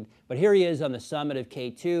it seemed. But here he is on the summit of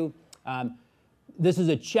K2. This is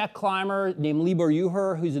a Czech climber named Libor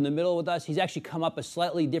Juher, who's in the middle with us. He's actually come up a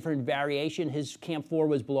slightly different variation. His Camp 4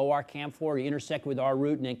 was below our Camp 4. He intersected with our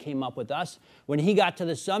route and then came up with us. When he got to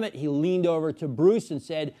the summit, he leaned over to Bruce and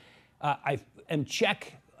said, I am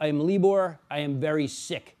Czech, I am Libor, I am very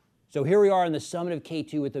sick. So here we are on the summit of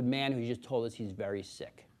K2 with a man who just told us he's very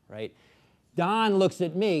sick, right? Don looks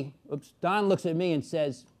at me and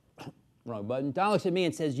says, wrong button. Don looks at me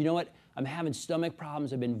and says, you know what? I'm having stomach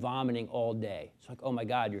problems. I've been vomiting all day. It's like, oh my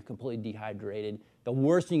God, you're completely dehydrated. The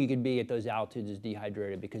worst thing you could be at those altitudes is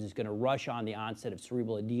dehydrated because it's going to rush on the onset of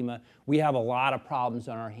cerebral edema. We have a lot of problems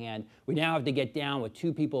on our hand. We now have to get down with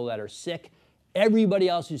 2 people that are sick. Everybody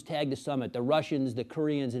else who's tagged the summit, the Russians, the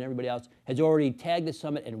Koreans, and everybody else, has already tagged the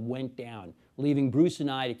summit and went down, leaving Bruce and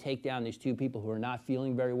I to take down these 2 people who are not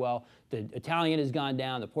feeling very well. The Italian has gone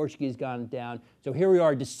down, the Portuguese has gone down. So here we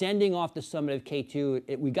are descending off the summit of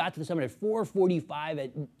K2. We got to the summit at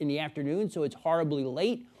 4:45 in the afternoon, so it's horribly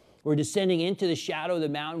late. We're descending into the shadow of the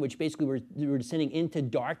mountain, which basically we're descending into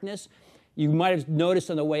darkness. You might have noticed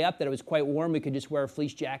on the way up that it was quite warm. We could just wear a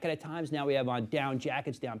fleece jacket at times. Now we have on down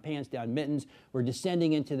jackets, down pants, down mittens. We're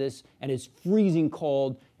descending into this, and it's freezing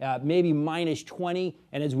cold, maybe minus 20.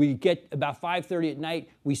 And as we get about 5:30 at night,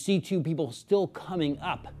 we see 2 people still coming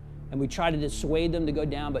up. And we try to dissuade them to go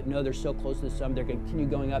down, but no, they're so close to the summit, they're going to continue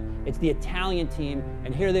going up. It's the Italian team,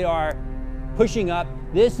 and here they are pushing up.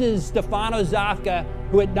 This is Stefano Zafka,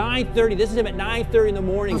 who at 9:30, this is him at 9:30 in the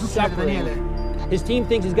morning, suffering. His team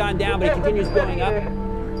thinks he's gone down, but he continues going up.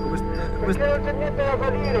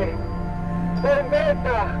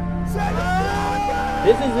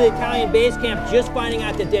 This is the Italian base camp just finding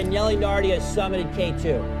out that Daniele Nardi has summited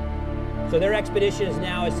K2. So their expedition is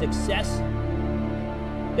now a success.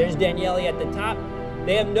 There's Daniele at the top.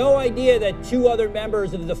 They have no idea that 2 other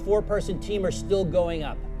members of the 4-person team are still going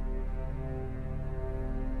up.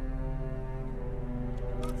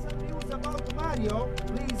 Mario,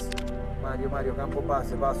 please. Mario, campo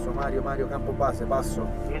base, passo. Mario, campo base, passo.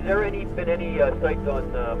 Is there been any sights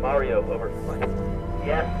on Mario, over?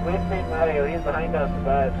 Yes, we've seen Mario. He's behind us,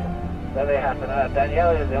 but nothing happened.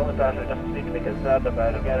 Daniele is the only person who doesn't seem to be concerned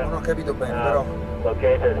about him. Non ho capito bene, però.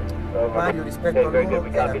 Located. Over. Mario rispetto a loro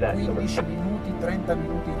era 15 minuti, 30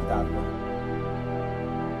 minuti in ritardo.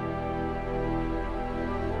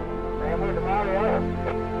 I'm with Mario.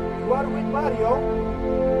 You are with Mario?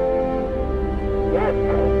 Yes.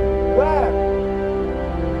 Where?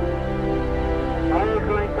 Mario's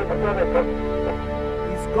going to the summit.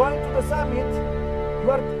 He's going to the summit?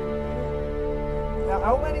 You are...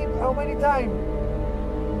 How many times?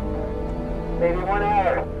 Maybe 1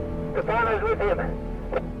 hour. Stefano's with him.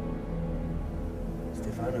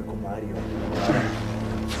 Stefano è con Mario.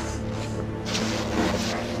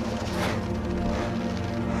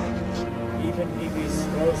 Even if he's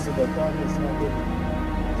close to the top, it's not good.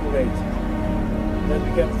 Too late. That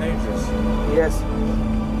becomes dangerous. Yes.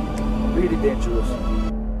 Really dangerous.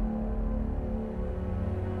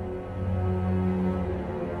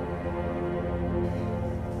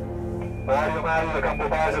 Mario, campo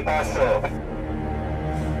base, passo.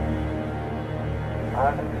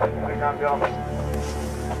 Ricambio.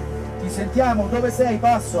 Ti sentiamo, dove sei?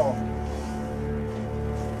 Passo.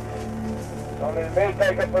 Sono in vetta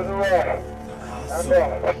al campo 2.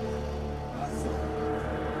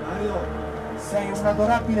 Mario, sei un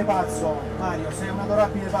adorabile pazzo. Mario, sei un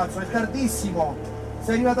adorabile pazzo. È tardissimo.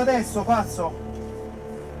 Sei arrivato adesso, pazzo.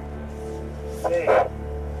 Sì.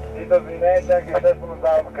 Dito Vinetta che sta con un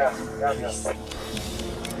Zavka. Cambio.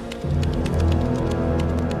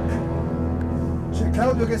 C'è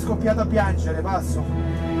Claudio che è scoppiato a piangere, passo.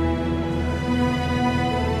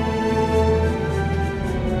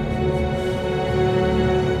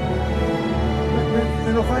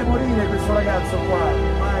 Me lo fai morire questo ragazzo qua,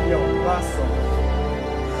 Mario, passo.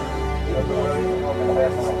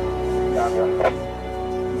 Cambio.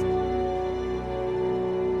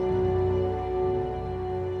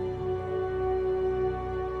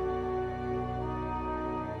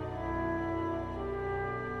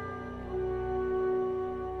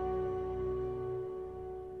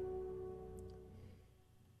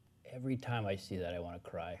 Every time I see that, I want to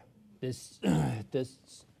cry.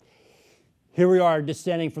 Here we are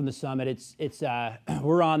descending from the summit.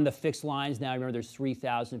 We're on the fixed lines now. Remember, there's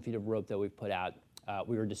 3,000 feet of rope that we've put out.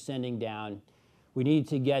 We were descending down. We need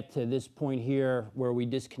to get to this point here where we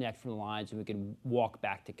disconnect from the lines and we can walk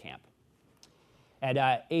back to camp.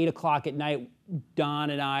 At 8 o'clock at night, Don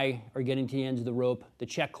and I are getting to the ends of the rope. The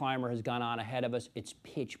Czech climber has gone on ahead of us. It's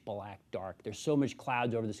pitch black dark. There's so much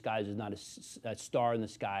clouds over the sky, there's not a star in the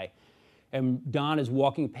sky. And Don is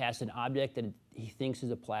walking past an object that he thinks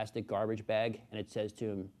is a plastic garbage bag, and it says to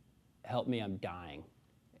him, "Help me, I'm dying."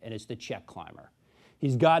 And it's the Czech climber.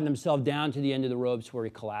 He's gotten himself down to the end of the ropes where he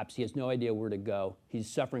collapsed. He has no idea where to go. He's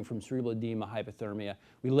suffering from cerebral edema, hypothermia.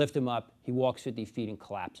 We lift him up. He walks 50 feet and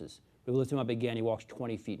collapses. We lift him up again. He walks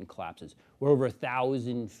 20 feet and collapses. We're over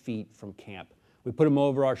 1,000 feet from camp. We put him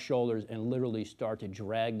over our shoulders and literally start to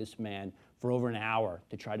drag this man for over an hour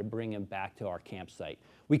to try to bring him back to our campsite.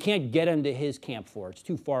 We can't get him to his Camp 4. It's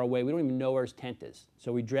too far away. We don't even know where his tent is.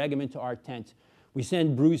 So we drag him into our tent. We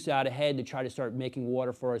send Bruce out ahead to try to start making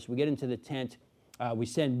water for us. We get into the tent. We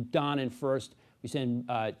send Don in first. We send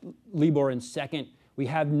Libor in second. We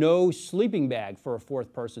have no sleeping bag for a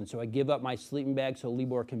fourth person, so I give up my sleeping bag so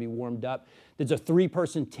Libor can be warmed up. There's a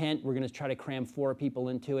 3-person tent. We're going to try to cram 4 people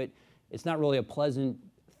into it. It's not really a pleasant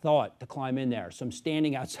thought to climb in there. So I'm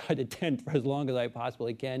standing outside the tent for as long as I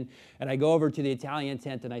possibly can, and I go over to the Italian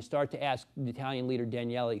tent, and I start to ask the Italian leader,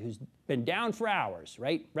 Daniele, who's been down for hours,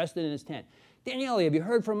 right, rested in his tent. Daniele, have you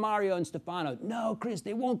heard from Mario and Stefano? No, Chris,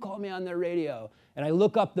 they won't call me on their radio. And I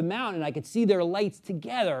look up the mountain, and I could see their lights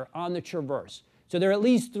together on the traverse. So they're at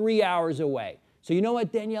least 3 hours away. So you know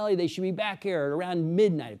what, Daniele? They should be back here at around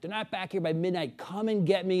midnight. If they're not back here by midnight, come and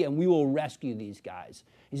get me, and we will rescue these guys.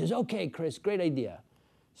 He says, okay, Chris, great idea.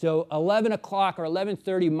 So 11 o'clock or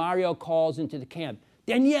 11:30, Mario calls into the camp.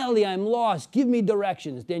 Daniele, I'm lost. Give me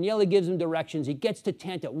directions. Daniele gives him directions. He gets to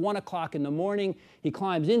tent at 1 o'clock in the morning. He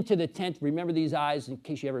climbs into the tent. Remember these eyes in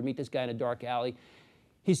case you ever meet this guy in a dark alley.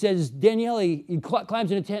 He says, Daniele, he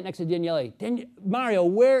climbs in a tent next to Daniele. Mario,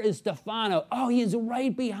 where is Stefano? Oh, he is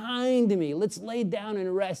right behind me. Let's lay down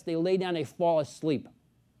and rest. They lay down, they fall asleep.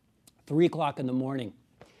 3 o'clock in the morning.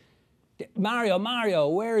 Mario,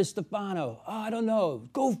 where is Stefano? Oh, I don't know.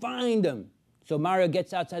 Go find him. So Mario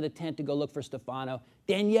gets outside the tent to go look for Stefano.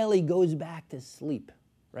 Daniele goes back to sleep,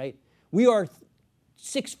 right? We are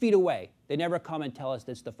 6 feet away. They never come and tell us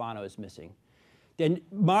that Stefano is missing. Then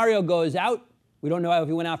Mario goes out. We don't know if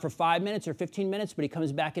he went out for 5 minutes or 15 minutes, but he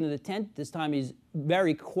comes back into the tent. This time he's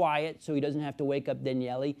very quiet, so he doesn't have to wake up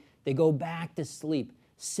Daniele. They go back to sleep.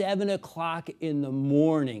 7 o'clock in the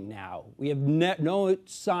morning now. We have no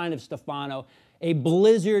sign of Stefano. A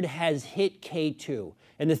blizzard has hit K2.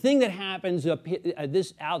 And the thing that happens up at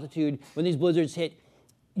this altitude when these blizzards hit,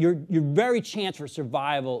 your very chance for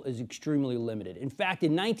survival is extremely limited. In fact,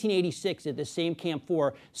 in 1986 at the same Camp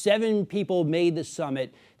 4, 7 people made the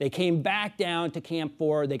summit. They came back down to Camp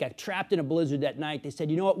 4. They got trapped in a blizzard that night. They said,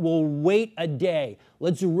 you know what, we'll wait a day.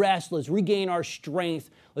 Let's rest. Let's regain our strength.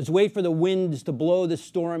 Let's wait for the winds to blow the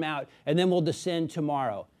storm out, and then we'll descend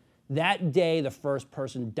tomorrow. That day, the first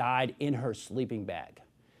person died in her sleeping bag.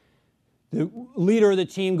 The leader of the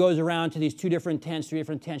team goes around to these 2 different tents, 3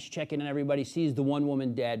 different tents, checking in, everybody sees the one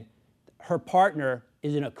woman dead. Her partner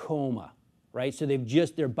is in a coma, right? So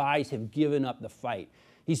their bodies have given up the fight.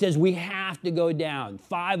 He says, we have to go down.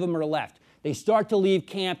 5 of them are left. They start to leave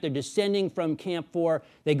camp. They're descending from Camp 4.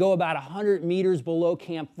 They go about 100 meters below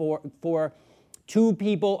Camp 4. 2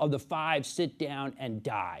 people of the 5 sit down and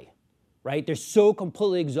die, right? They're so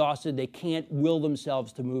completely exhausted, they can't will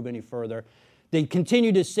themselves to move any further. They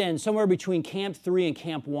continue to descend. Somewhere between Camp 3 and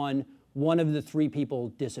Camp 1, one of the 3 people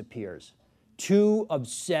disappears. 2 of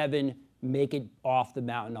 7 make it off the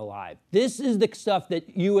mountain alive. This is the stuff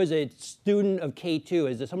that you as a student of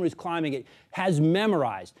K2, as someone who's climbing it, has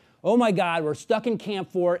memorized. Oh my God, we're stuck in Camp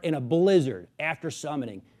 4 in a blizzard after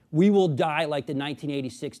summiting. We will die like the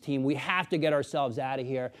 1986 team. We have to get ourselves out of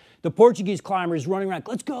here. The Portuguese climber is running around.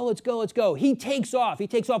 Let's go, let's go, let's go. He takes off. He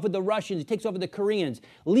takes off with the Russians. He takes off with the Koreans.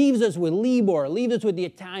 Leaves us with Libor. Leaves us with the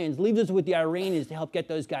Italians. Leaves us with the Iranians to help get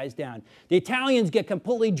those guys down. The Italians get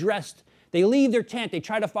completely dressed. They leave their tent. They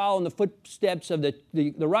try to follow in the footsteps of the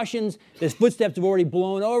Russians. Those footsteps have already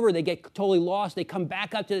blown over. They get totally lost. They come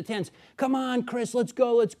back up to the tents. Come on, Chris, let's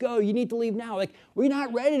go, let's go. You need to leave now. Like, we're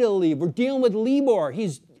not ready to leave. We're dealing with Libor.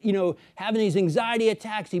 He's having these anxiety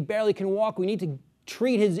attacks. He barely can walk. We need to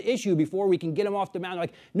treat his issue before we can get him off the mountain.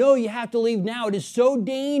 Like, no, you have to leave now. It is so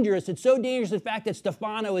dangerous. It's so dangerous, the fact that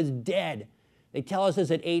Stefano is dead. They tell us this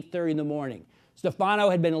at 8:30 in the morning. Stefano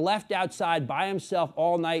had been left outside by himself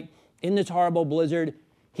all night in this horrible blizzard.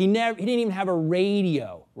 He didn't even have a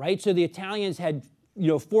radio, right? So the Italians had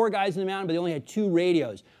 4 guys in the mountain, but they only had 2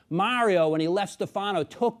 radios. Mario, when he left Stefano,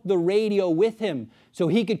 took the radio with him so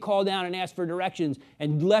he could call down and ask for directions,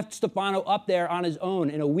 and left Stefano up there on his own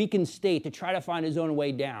in a weakened state to try to find his own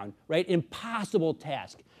way down, right? Impossible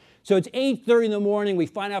task. So it's 8:30 in the morning. We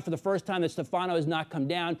find out for the first time that Stefano has not come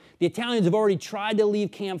down. The Italians have already tried to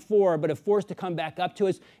leave Camp 4, but have forced to come back up to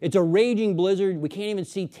us. It's a raging blizzard. We can't even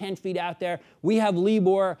see 10 feet out there. We have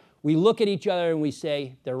Libor. We look at each other and we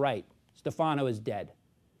say, they're right. Stefano is dead.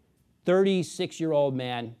 36-year-old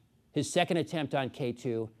man, his second attempt on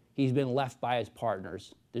K2. He's been left by his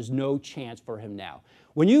partners. There's no chance for him now.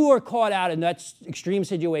 When you are caught out in that extreme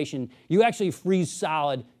situation, you actually freeze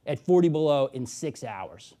solid at 40 below in 6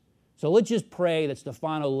 hours. So let's just pray that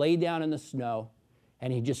Stefano lay down in the snow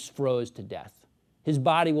and he just froze to death. his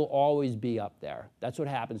body will always be up there. That's what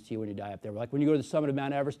happens to you when you die up there. Like when you go to the summit of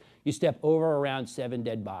Mount Everest, you step over around 7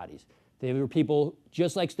 dead bodies. There were people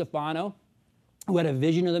just like Stefano who had a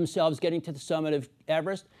vision of themselves getting to the summit of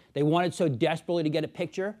Everest. They wanted so desperately to get a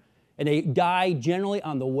picture, and they die generally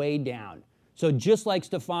on the way down. So just like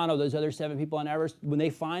Stefano, those other 7 people on Everest, when they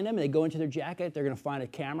find them and they go into their jacket, they're going to find a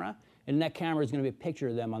camera, and in that camera is going to be a picture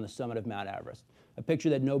of them on the summit of Mount Everest, a picture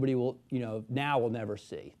that nobody will, now will never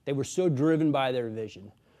see. They were so driven by their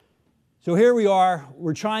vision. So here we are.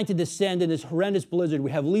 We're trying to descend in this horrendous blizzard.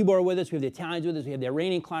 We have Libor with us. We have the Italians with us. We have the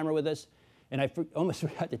Iranian climber with us. And I almost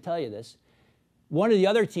forgot to tell you this. One of the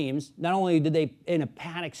other teams, not only did they, in a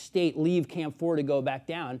panic state, leave Camp 4 to go back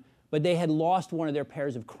down, but they had lost one of their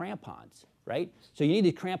pairs of crampons, right? So you need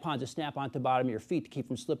the crampons to snap onto the bottom of your feet to keep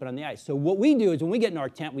from slipping on the ice. So what we do is when we get in our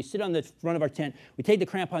tent, we sit on the front of our tent, we take the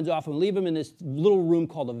crampons off and leave them in this little room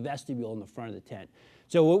called a vestibule in the front of the tent.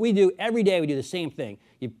 So what we do every day, we do the same thing.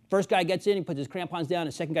 The first guy gets in, he puts his crampons down,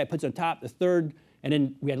 the second guy puts on top, the third, and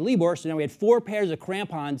then we had Libor, so now we had 4 pairs of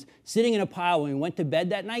crampons sitting in a pile when we went to bed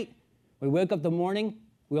that night. When we woke up in the morning,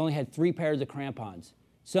 we only had 3 pairs of crampons.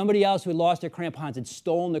 Somebody else who had lost their crampons had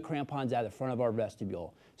stolen the crampons out of the front of our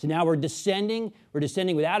vestibule. So now we're descending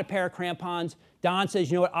without a pair of crampons. Don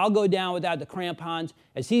says, you know what, I'll go down without the crampons.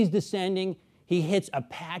 As he's descending, he hits a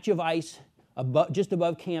patch of ice just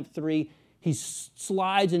above Camp 3. He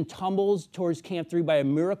slides and tumbles towards Camp 3. By a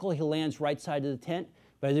miracle, he lands right side of the tent.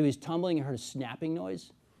 But as he was tumbling, he heard a snapping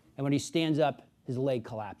noise. And when he stands up, his leg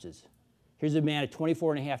collapses. Here's a man at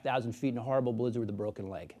 24,500 feet in a horrible blizzard with a broken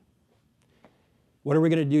leg. What are we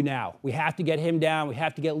going to do now? We have to get him down. We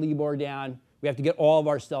have to get Libor down. We have to get all of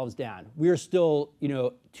ourselves down. We are still,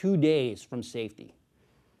 2 days from safety.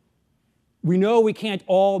 We know we can't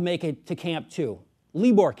all make it to Camp 2.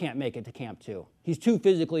 Libor can't make it to Camp 2. He's too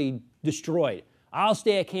physically destroyed. I'll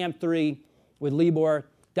stay at Camp 3 with Libor.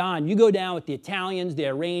 Don, you go down with the Italians, the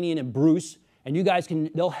Iranian, and Bruce, and you guys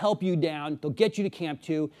they'll help you down. They'll get you to Camp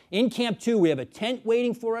 2. In Camp 2, we have a tent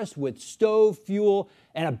waiting for us with stove, fuel,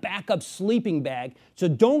 and a backup sleeping bag. So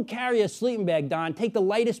don't carry a sleeping bag, Don. Take the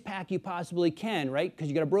lightest pack you possibly can, right? Because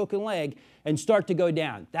you got a broken leg, and start to go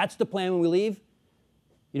down. That's the plan when we leave.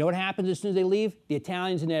 You know what happens as soon as they leave? The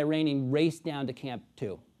Italians and the Iranian race down to Camp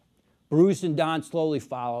 2. Bruce and Don slowly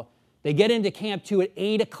follow. They get into Camp 2 at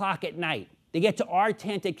 8 o'clock at night. They get to our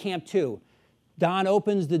tent at Camp 2. Don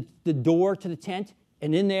opens the door to the tent,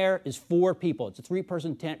 and in there is 4 people. It's a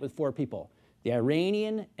 3-person tent with 4 people. The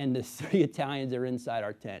Iranian and the 3 Italians are inside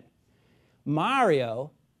our tent.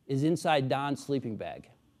 Mario is inside Don's sleeping bag.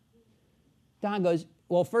 Don goes,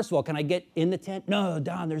 well, first of all, can I get in the tent? No,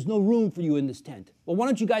 Don, there's no room for you in this tent. Well, why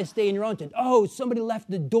don't you guys stay in your own tent? Oh, somebody left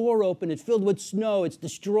the door open. It's filled with snow. It's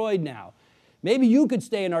destroyed now. Maybe you could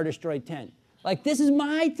stay in our destroyed tent. Like, this is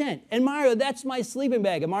my tent. And Mario, that's my sleeping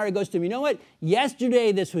bag. And Mario goes to him, you know what?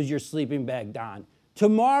 Yesterday, this was your sleeping bag, Don.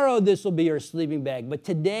 Tomorrow, this will be your sleeping bag. But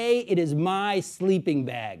today, it is my sleeping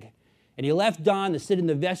bag. And he left Don to sit in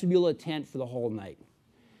the vestibule of the tent for the whole night.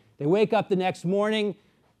 They wake up the next morning.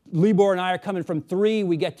 Libor and I are coming from 3.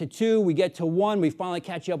 We get to 2. We get to 1. We finally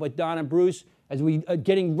catch up with Don and Bruce. As we are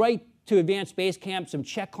getting right to Advanced Base Camp, some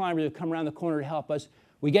Czech climbers have come around the corner to help us.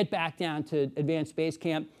 We get back down to Advanced Base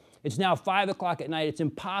Camp. It's now 5 o'clock at night. It's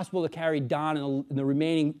impossible to carry Don in the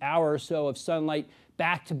remaining hour or so of sunlight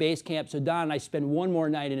back to base camp. So Don and I spend one more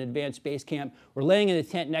night in Advanced Base Camp. We're laying in the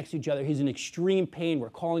tent next to each other. He's in extreme pain.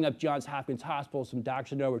 We're calling up Johns Hopkins Hospital. Some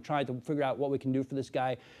doctors know. We're trying to figure out what we can do for this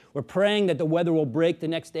guy. We're praying that the weather will break the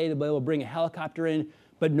next day. They'll be able to bring a helicopter in,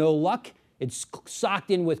 but no luck. It's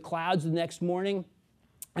socked in with clouds the next morning.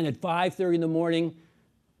 And at 5:30 in the morning,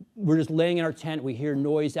 we're just laying in our tent. We hear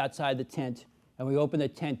noise outside the tent. And we open the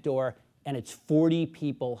tent door, and it's 40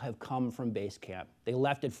 people have come from base camp. They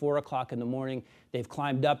left at 4 o'clock in the morning. They've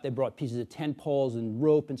climbed up. They brought pieces of tent poles and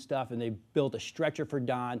rope and stuff, and they built a stretcher for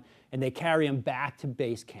Don, and they carry him back to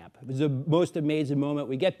base camp. It was the most amazing moment.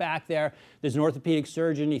 We get back there. There's an orthopedic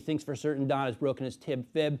surgeon. He thinks for certain Don has broken his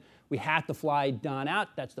fib. We have to fly Don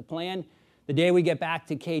out. That's the plan. The day we get back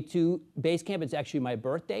to K2 base camp, it's actually my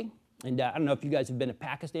birthday. And I don't know if you guys have been to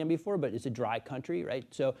Pakistan before, but it's a dry country, right?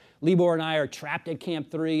 So Libor and I are trapped at Camp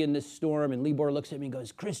 3 in this storm, and Libor looks at me and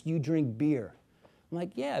goes, Chris, you drink beer? I'm like,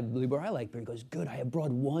 yeah, Libor, I like beer. He goes, good, I have brought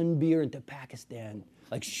 1 beer into Pakistan.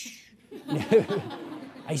 Like, shh.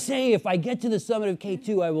 I say, if I get to the summit of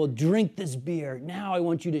K2, I will drink this beer. Now I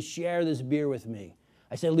want you to share this beer with me.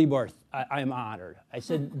 I said, Libor, I'm honored. I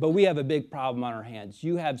said, but we have a big problem on our hands.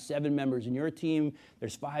 You have 7 members in your team.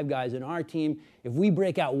 There's 5 guys in our team. If we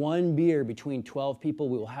break out 1 beer between 12 people,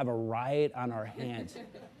 we will have a riot on our hands.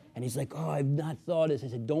 And he's like, oh, I've not thought of this.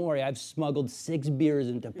 I said, don't worry, I've smuggled 6 beers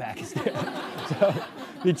into Pakistan. So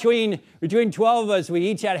between 12 of us, we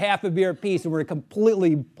each had half a beer apiece, and we're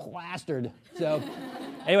completely plastered. So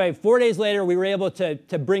anyway, 4 days later, we were able to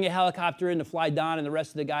bring a helicopter in to fly Don and the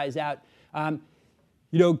rest of the guys out.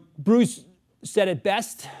 You know, Bruce said it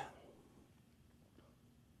best.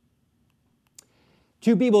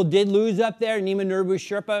 2 people did lose up there. Nima Nurbu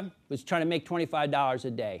Sherpa was trying to make $25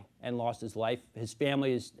 a day and lost his life. His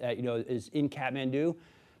family is, is in Kathmandu.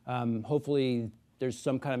 Hopefully, there's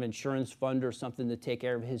some kind of insurance fund or something to take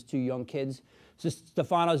care of his 2 young kids. So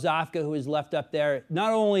Stefano Zafka, who was left up there,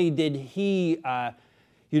 not only did he,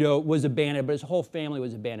 was abandoned, but his whole family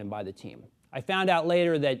was abandoned by the team. I found out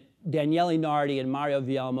later that Daniele Nardi and Mario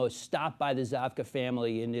Vielmo stopped by the Zafka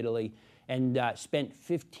family in Italy and spent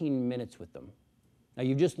 15 minutes with them. Now,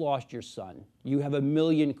 you've just lost your son. You have a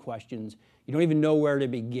million questions. You don't even know where to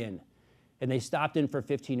begin. And they stopped in for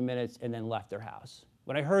 15 minutes and then left their house.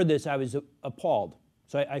 When I heard this, I was appalled.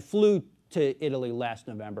 So I flew to Italy last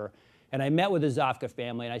November, and I met with the Zafka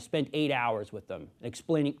family, and I spent 8 hours with them,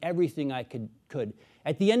 explaining everything I could.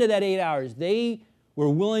 At the end of that 8 hours, they were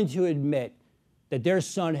willing to admit that their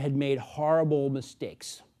son had made horrible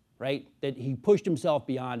mistakes, right? That he pushed himself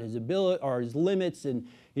beyond his ability or his limits, and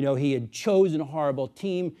he had chosen a horrible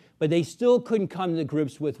team, but they still couldn't come to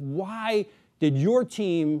grips with why did your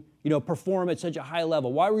team, perform at such a high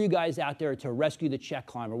level? Why were you guys out there to rescue the check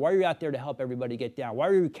climber? Why were you out there to help everybody get down? Why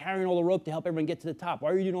were you carrying all the rope to help everyone get to the top?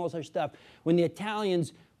 Why were you doing all this other stuff? When the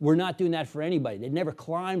Italians were not doing that for anybody. They never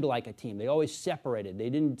climbed like a team. They always separated. They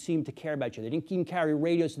didn't seem to care about each other. They didn't even carry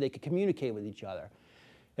radios so they could communicate with each other.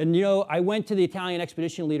 And I went to the Italian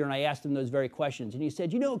expedition leader and I asked him those very questions. And he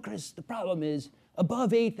said, Chris, the problem is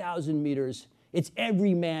above 8,000 meters, it's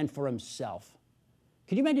every man for himself.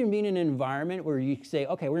 Could you imagine being in an environment where you say,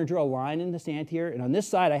 okay, we're going to draw a line in the sand here, and on this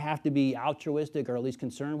side I have to be altruistic or at least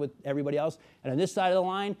concerned with everybody else, and on this side of the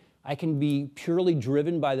line I can be purely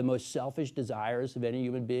driven by the most selfish desires of any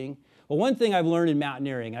human being? Well, one thing I've learned in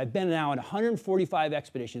mountaineering, I've been now on 145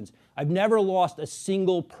 expeditions. I've never lost a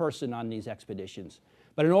single person on these expeditions.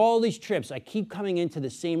 But in all these trips, I keep coming into the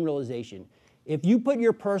same realization. If you put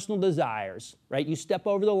your personal desires, right, you step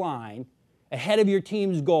over the line ahead of your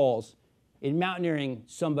team's goals, in mountaineering,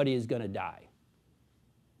 somebody is going to die.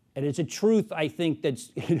 And it's a truth, I think,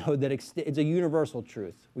 that's, it's a universal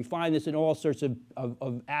truth. We find this in all sorts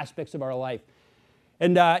of aspects of our life.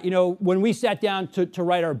 And, when we sat down to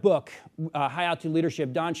write our book, High Altitude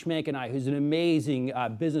Leadership, Don Schmank and I, who's an amazing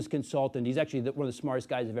business consultant, he's actually one of the smartest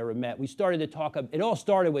guys I've ever met, we started to talk, it all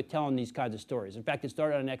started with telling these kinds of stories. In fact, it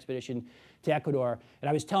started on an expedition to Ecuador, and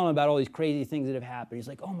I was telling him about all these crazy things that have happened. He's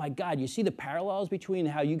like, oh my God, you see the parallels between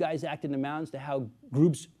how you guys act in the mountains to how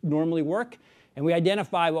groups normally work? And we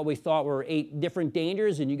identified what we thought were 8 different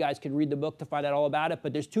dangers, and you guys can read the book to find out all about it.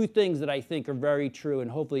 But there's 2 things that I think are very true and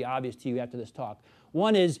hopefully obvious to you after this talk.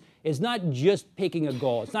 One is, it's not just picking a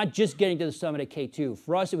goal. It's not just getting to the summit at K2.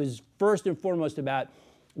 For us, it was first and foremost about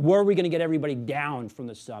where are we going to get everybody down from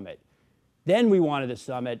the summit. Then we wanted the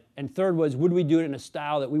summit. And third was, would we do it in a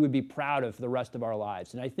style that we would be proud of for the rest of our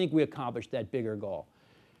lives? And I think we accomplished that bigger goal.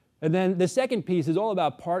 And then the second piece is all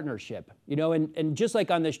about partnership. And just like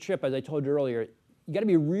on this trip, as I told you earlier, you got to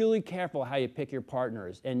be really careful how you pick your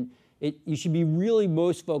partners. And you should be really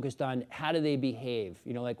most focused on how do they behave,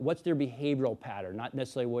 like what's their behavioral pattern, not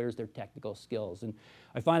necessarily where's their technical skills. And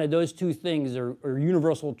I find that those 2 things are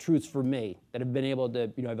universal truths for me that have been able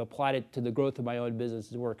to, I've applied it to the growth of my own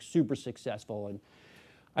business and work super successful. And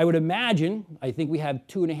I would imagine, I think we have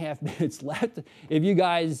 2.5 minutes left. If you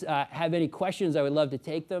guys have any questions, I would love to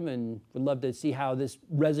take them and would love to see how this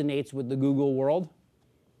resonates with the Google world.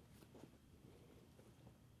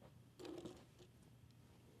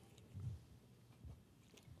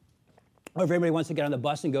 Or if everybody wants to get on the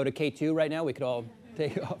bus and go to K2 right now, we could all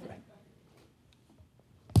take off.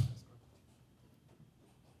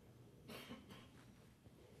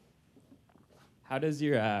 How does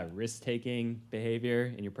your risk-taking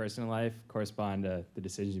behavior in your personal life correspond to the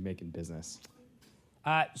decisions you make in business?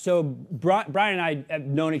 So Brian and I have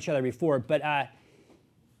known each other before, but I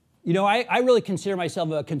really consider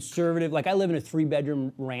myself a conservative. Like, I live in a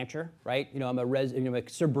 3-bedroom rancher, right? I'm a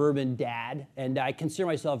suburban dad, and I consider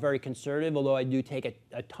myself very conservative, although I do take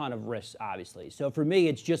a ton of risks, obviously. So for me,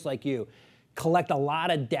 it's just like you. Collect a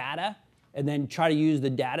lot of data, and then try to use the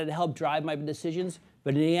data to help drive my decisions.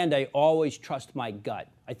 but in the end, I always trust my gut.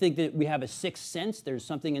 I think that we have a sixth sense. There's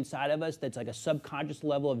something inside of us that's like a subconscious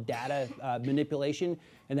level of data manipulation,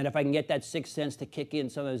 and then if I can get that sixth sense to kick in,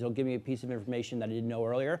 sometimes it'll give me a piece of information that I didn't know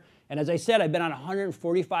earlier. And as I said, I've been on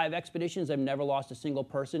 145 expeditions. I've never lost a single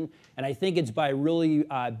person, and I think it's by really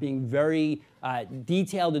being very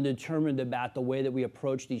detailed and determined about the way that we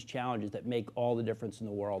approach these challenges that make all the difference in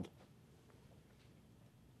the world.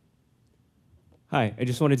 Hi, I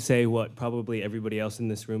just wanted to say what probably everybody else in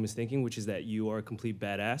this room is thinking, which is that you are a complete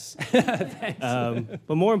badass. Thanks.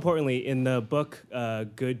 But more importantly, in the book,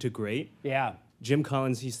 Good to Great, Yeah. Jim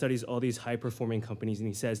Collins, he studies all these high-performing companies, and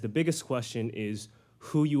he says the biggest question is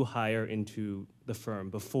who you hire into the firm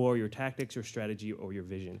before your tactics, your strategy, or your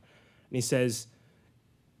vision. And he says,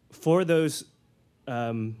 for those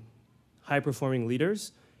high-performing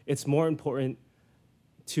leaders, it's more important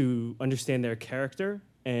to understand their character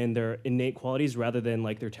and their innate qualities rather than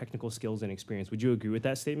like their technical skills and experience. Would you agree with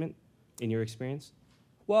that statement in your experience?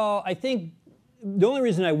 Well, I think the only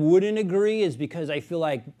reason I wouldn't agree is because I feel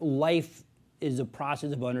like life is a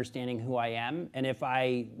process of understanding who I am. And if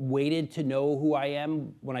I waited to know who I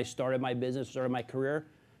am when I started my business, started my career,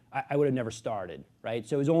 I would have never started, right?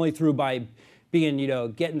 So it was only through by being,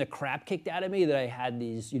 getting the crap kicked out of me that I had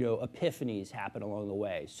these, epiphanies happen along the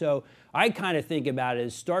way. So I kind of think about it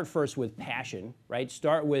as start first with passion, right?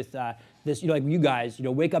 Start with this, like you guys,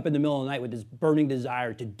 wake up in the middle of the night with this burning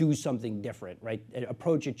desire to do something different, right? And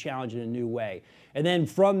approach a challenge in a new way. And then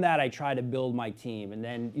from that, I try to build my team and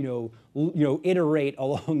then, iterate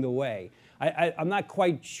along the way. I'm not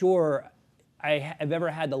quite sure I have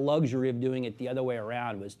ever had the luxury of doing it the other way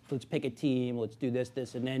around, was let's pick a team, let's do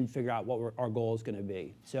this, and then figure out what our goal is going to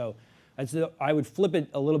be. So I would flip it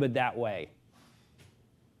a little bit that way.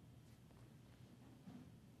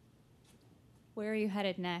 Where are you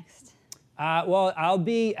headed next? Well, I'll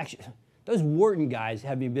be, actually, those Wharton guys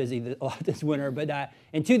have me busy a lot this winter, but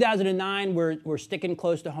in 2009, we're sticking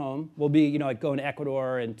close to home. We'll be, like going to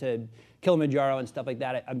Ecuador and to Kilimanjaro and stuff like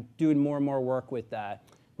that. I'm doing more and more work with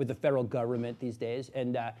the federal government these days.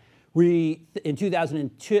 And in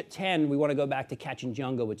 2010, we want to go back to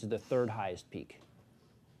Kachinjunga, which is the third highest peak.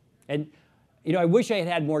 And, I wish I had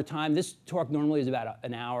had more time. This talk normally is about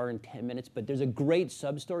an hour and 10 minutes, but there's a great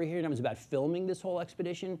sub-story here, and it was about filming this whole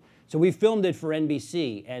expedition. So we filmed it for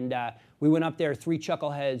NBC, and we went up there, 3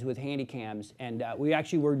 chuckleheads with handy cams, and we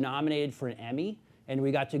actually were nominated for an Emmy. And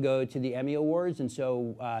we got to go to the Emmy Awards, and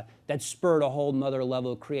so that spurred a whole nother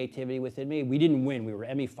level of creativity within me. We didn't win; we were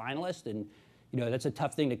Emmy finalists, and that's a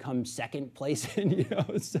tough thing to come second place in.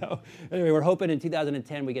 So anyway, we're hoping in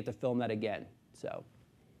 2010 we get to film that again. So.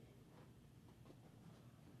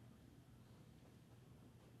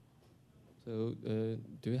 So,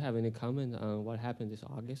 do you have any comment on what happened this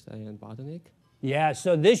August in Bottleneck? Yeah.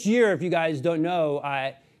 So this year, if you guys don't know.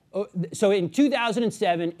 So in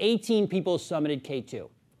 2007, 18 people summited K2.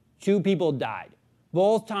 2 people died.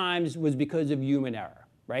 Both times was because of human error,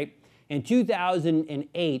 right? In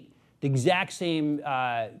 2008, the exact same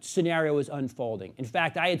scenario was unfolding. In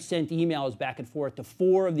fact, I had sent emails back and forth to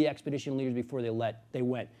 4 of the expedition leaders before they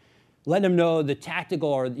went, letting them know the tactical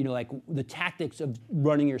or like the tactics of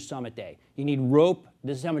running your summit day. You need rope.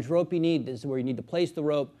 This is how much rope you need. This is where you need to place the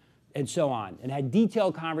rope, and so on, and had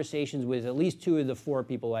detailed conversations with at least 2 of the 4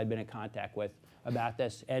 people I'd been in contact with about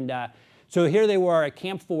this. And so here they were at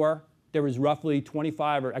Camp 4. There was roughly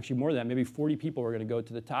 25, or actually more than that, maybe 40 people were going to go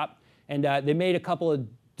to the top. And they made a couple of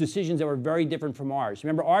decisions that were very different from ours.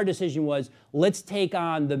 Remember, our decision was, let's take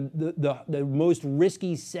on the most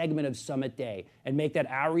risky segment of Summit Day and make that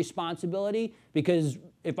our responsibility, because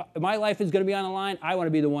if my life is going to be on the line, I want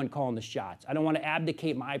to be the one calling the shots. I don't want to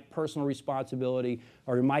abdicate my personal responsibility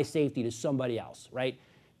or my safety to somebody else, right?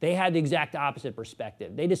 They had the exact opposite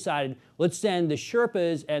perspective. They decided, let's send the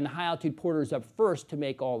Sherpas and the high-altitude porters up first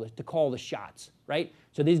to call the shots, right?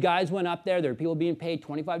 So these guys went up there. There were people being paid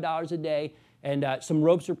 $25 a day, and some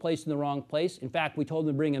ropes were placed in the wrong place. In fact, we told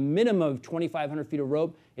them to bring a minimum of 2,500 feet of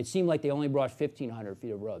rope. It seemed like they only brought 1,500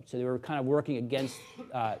 feet of rope. So they were kind of working against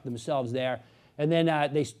themselves there. And then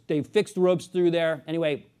they fixed the ropes through there.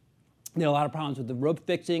 Anyway, they had a lot of problems with the rope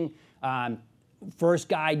fixing. First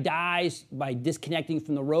guy dies by disconnecting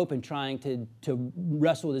from the rope and trying to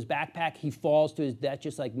wrestle with his backpack. He falls to his death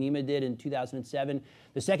just like Nima did in 2007.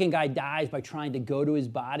 The second guy dies by trying to go to his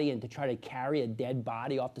body and to try to carry a dead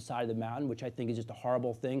body off the side of the mountain, which I think is just a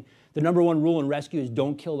horrible thing. The #1 rule in rescue is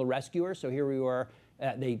don't kill the rescuer. So here we were.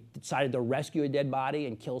 They decided to rescue a dead body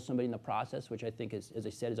and kill somebody in the process, which I think is, as I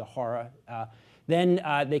said, is a horror. Then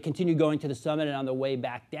they continued going to the summit, and on the way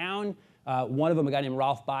back down, One of them, a guy named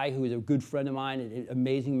Ralph Bai, who is a good friend of mine, an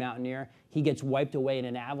amazing mountaineer, he gets wiped away in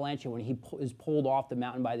an avalanche, and when he is pulled off the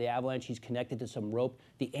mountain by the avalanche, he's connected to some rope.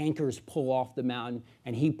 The anchors pull off the mountain,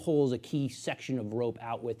 and he pulls a key section of rope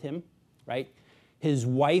out with him, right? His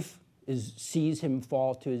wife sees him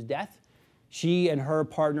fall to his death. She and her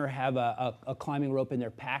partner have a climbing rope in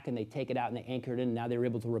their pack, and they take it out and they anchor it in, and now they're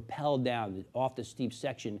able to rappel down off the steep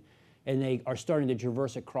section, and they are starting to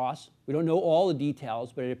traverse across. We don't know all the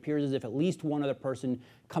details, but it appears as if at least one other person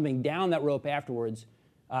coming down that rope afterwards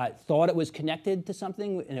thought it was connected to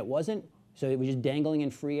something, and it wasn't. So it was just dangling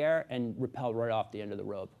in free air and rappelled right off the end of the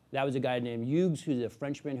rope. That was a guy named Hughes, who's a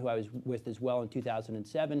Frenchman who I was with as well in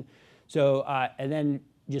 2007. So, and then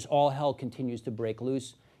just all hell continues to break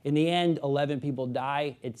loose. In the end, 11 people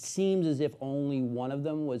die. It seems as if only one of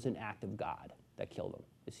them was an act of God that killed them.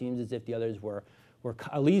 It seems as if the others were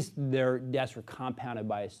at least their deaths were compounded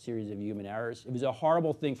by a series of human errors. It was a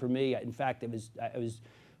horrible thing for me. In fact, it was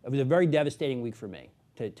a very devastating week for me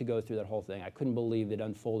to go through that whole thing. I couldn't believe it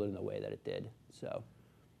unfolded in the way that it did. So,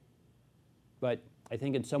 but I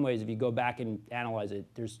think in some ways, if you go back and analyze it,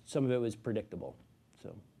 some of it was predictable.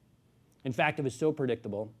 So, in fact, it was so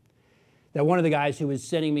predictable that one of the guys who was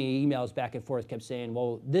sending me emails back and forth kept saying,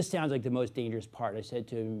 well, this sounds like the most dangerous part. I said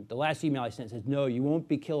to him, the last email I sent says, no, you won't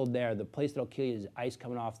be killed there. The place that'll kill you is ice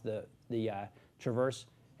coming off the traverse,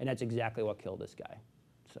 and that's exactly what killed this guy.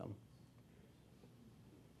 So,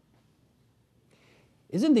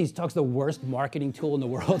 isn't these talks the worst marketing tool in the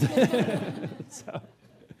world? So,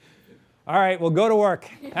 all right, well, go to work.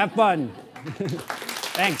 Have fun.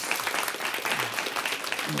 Thanks.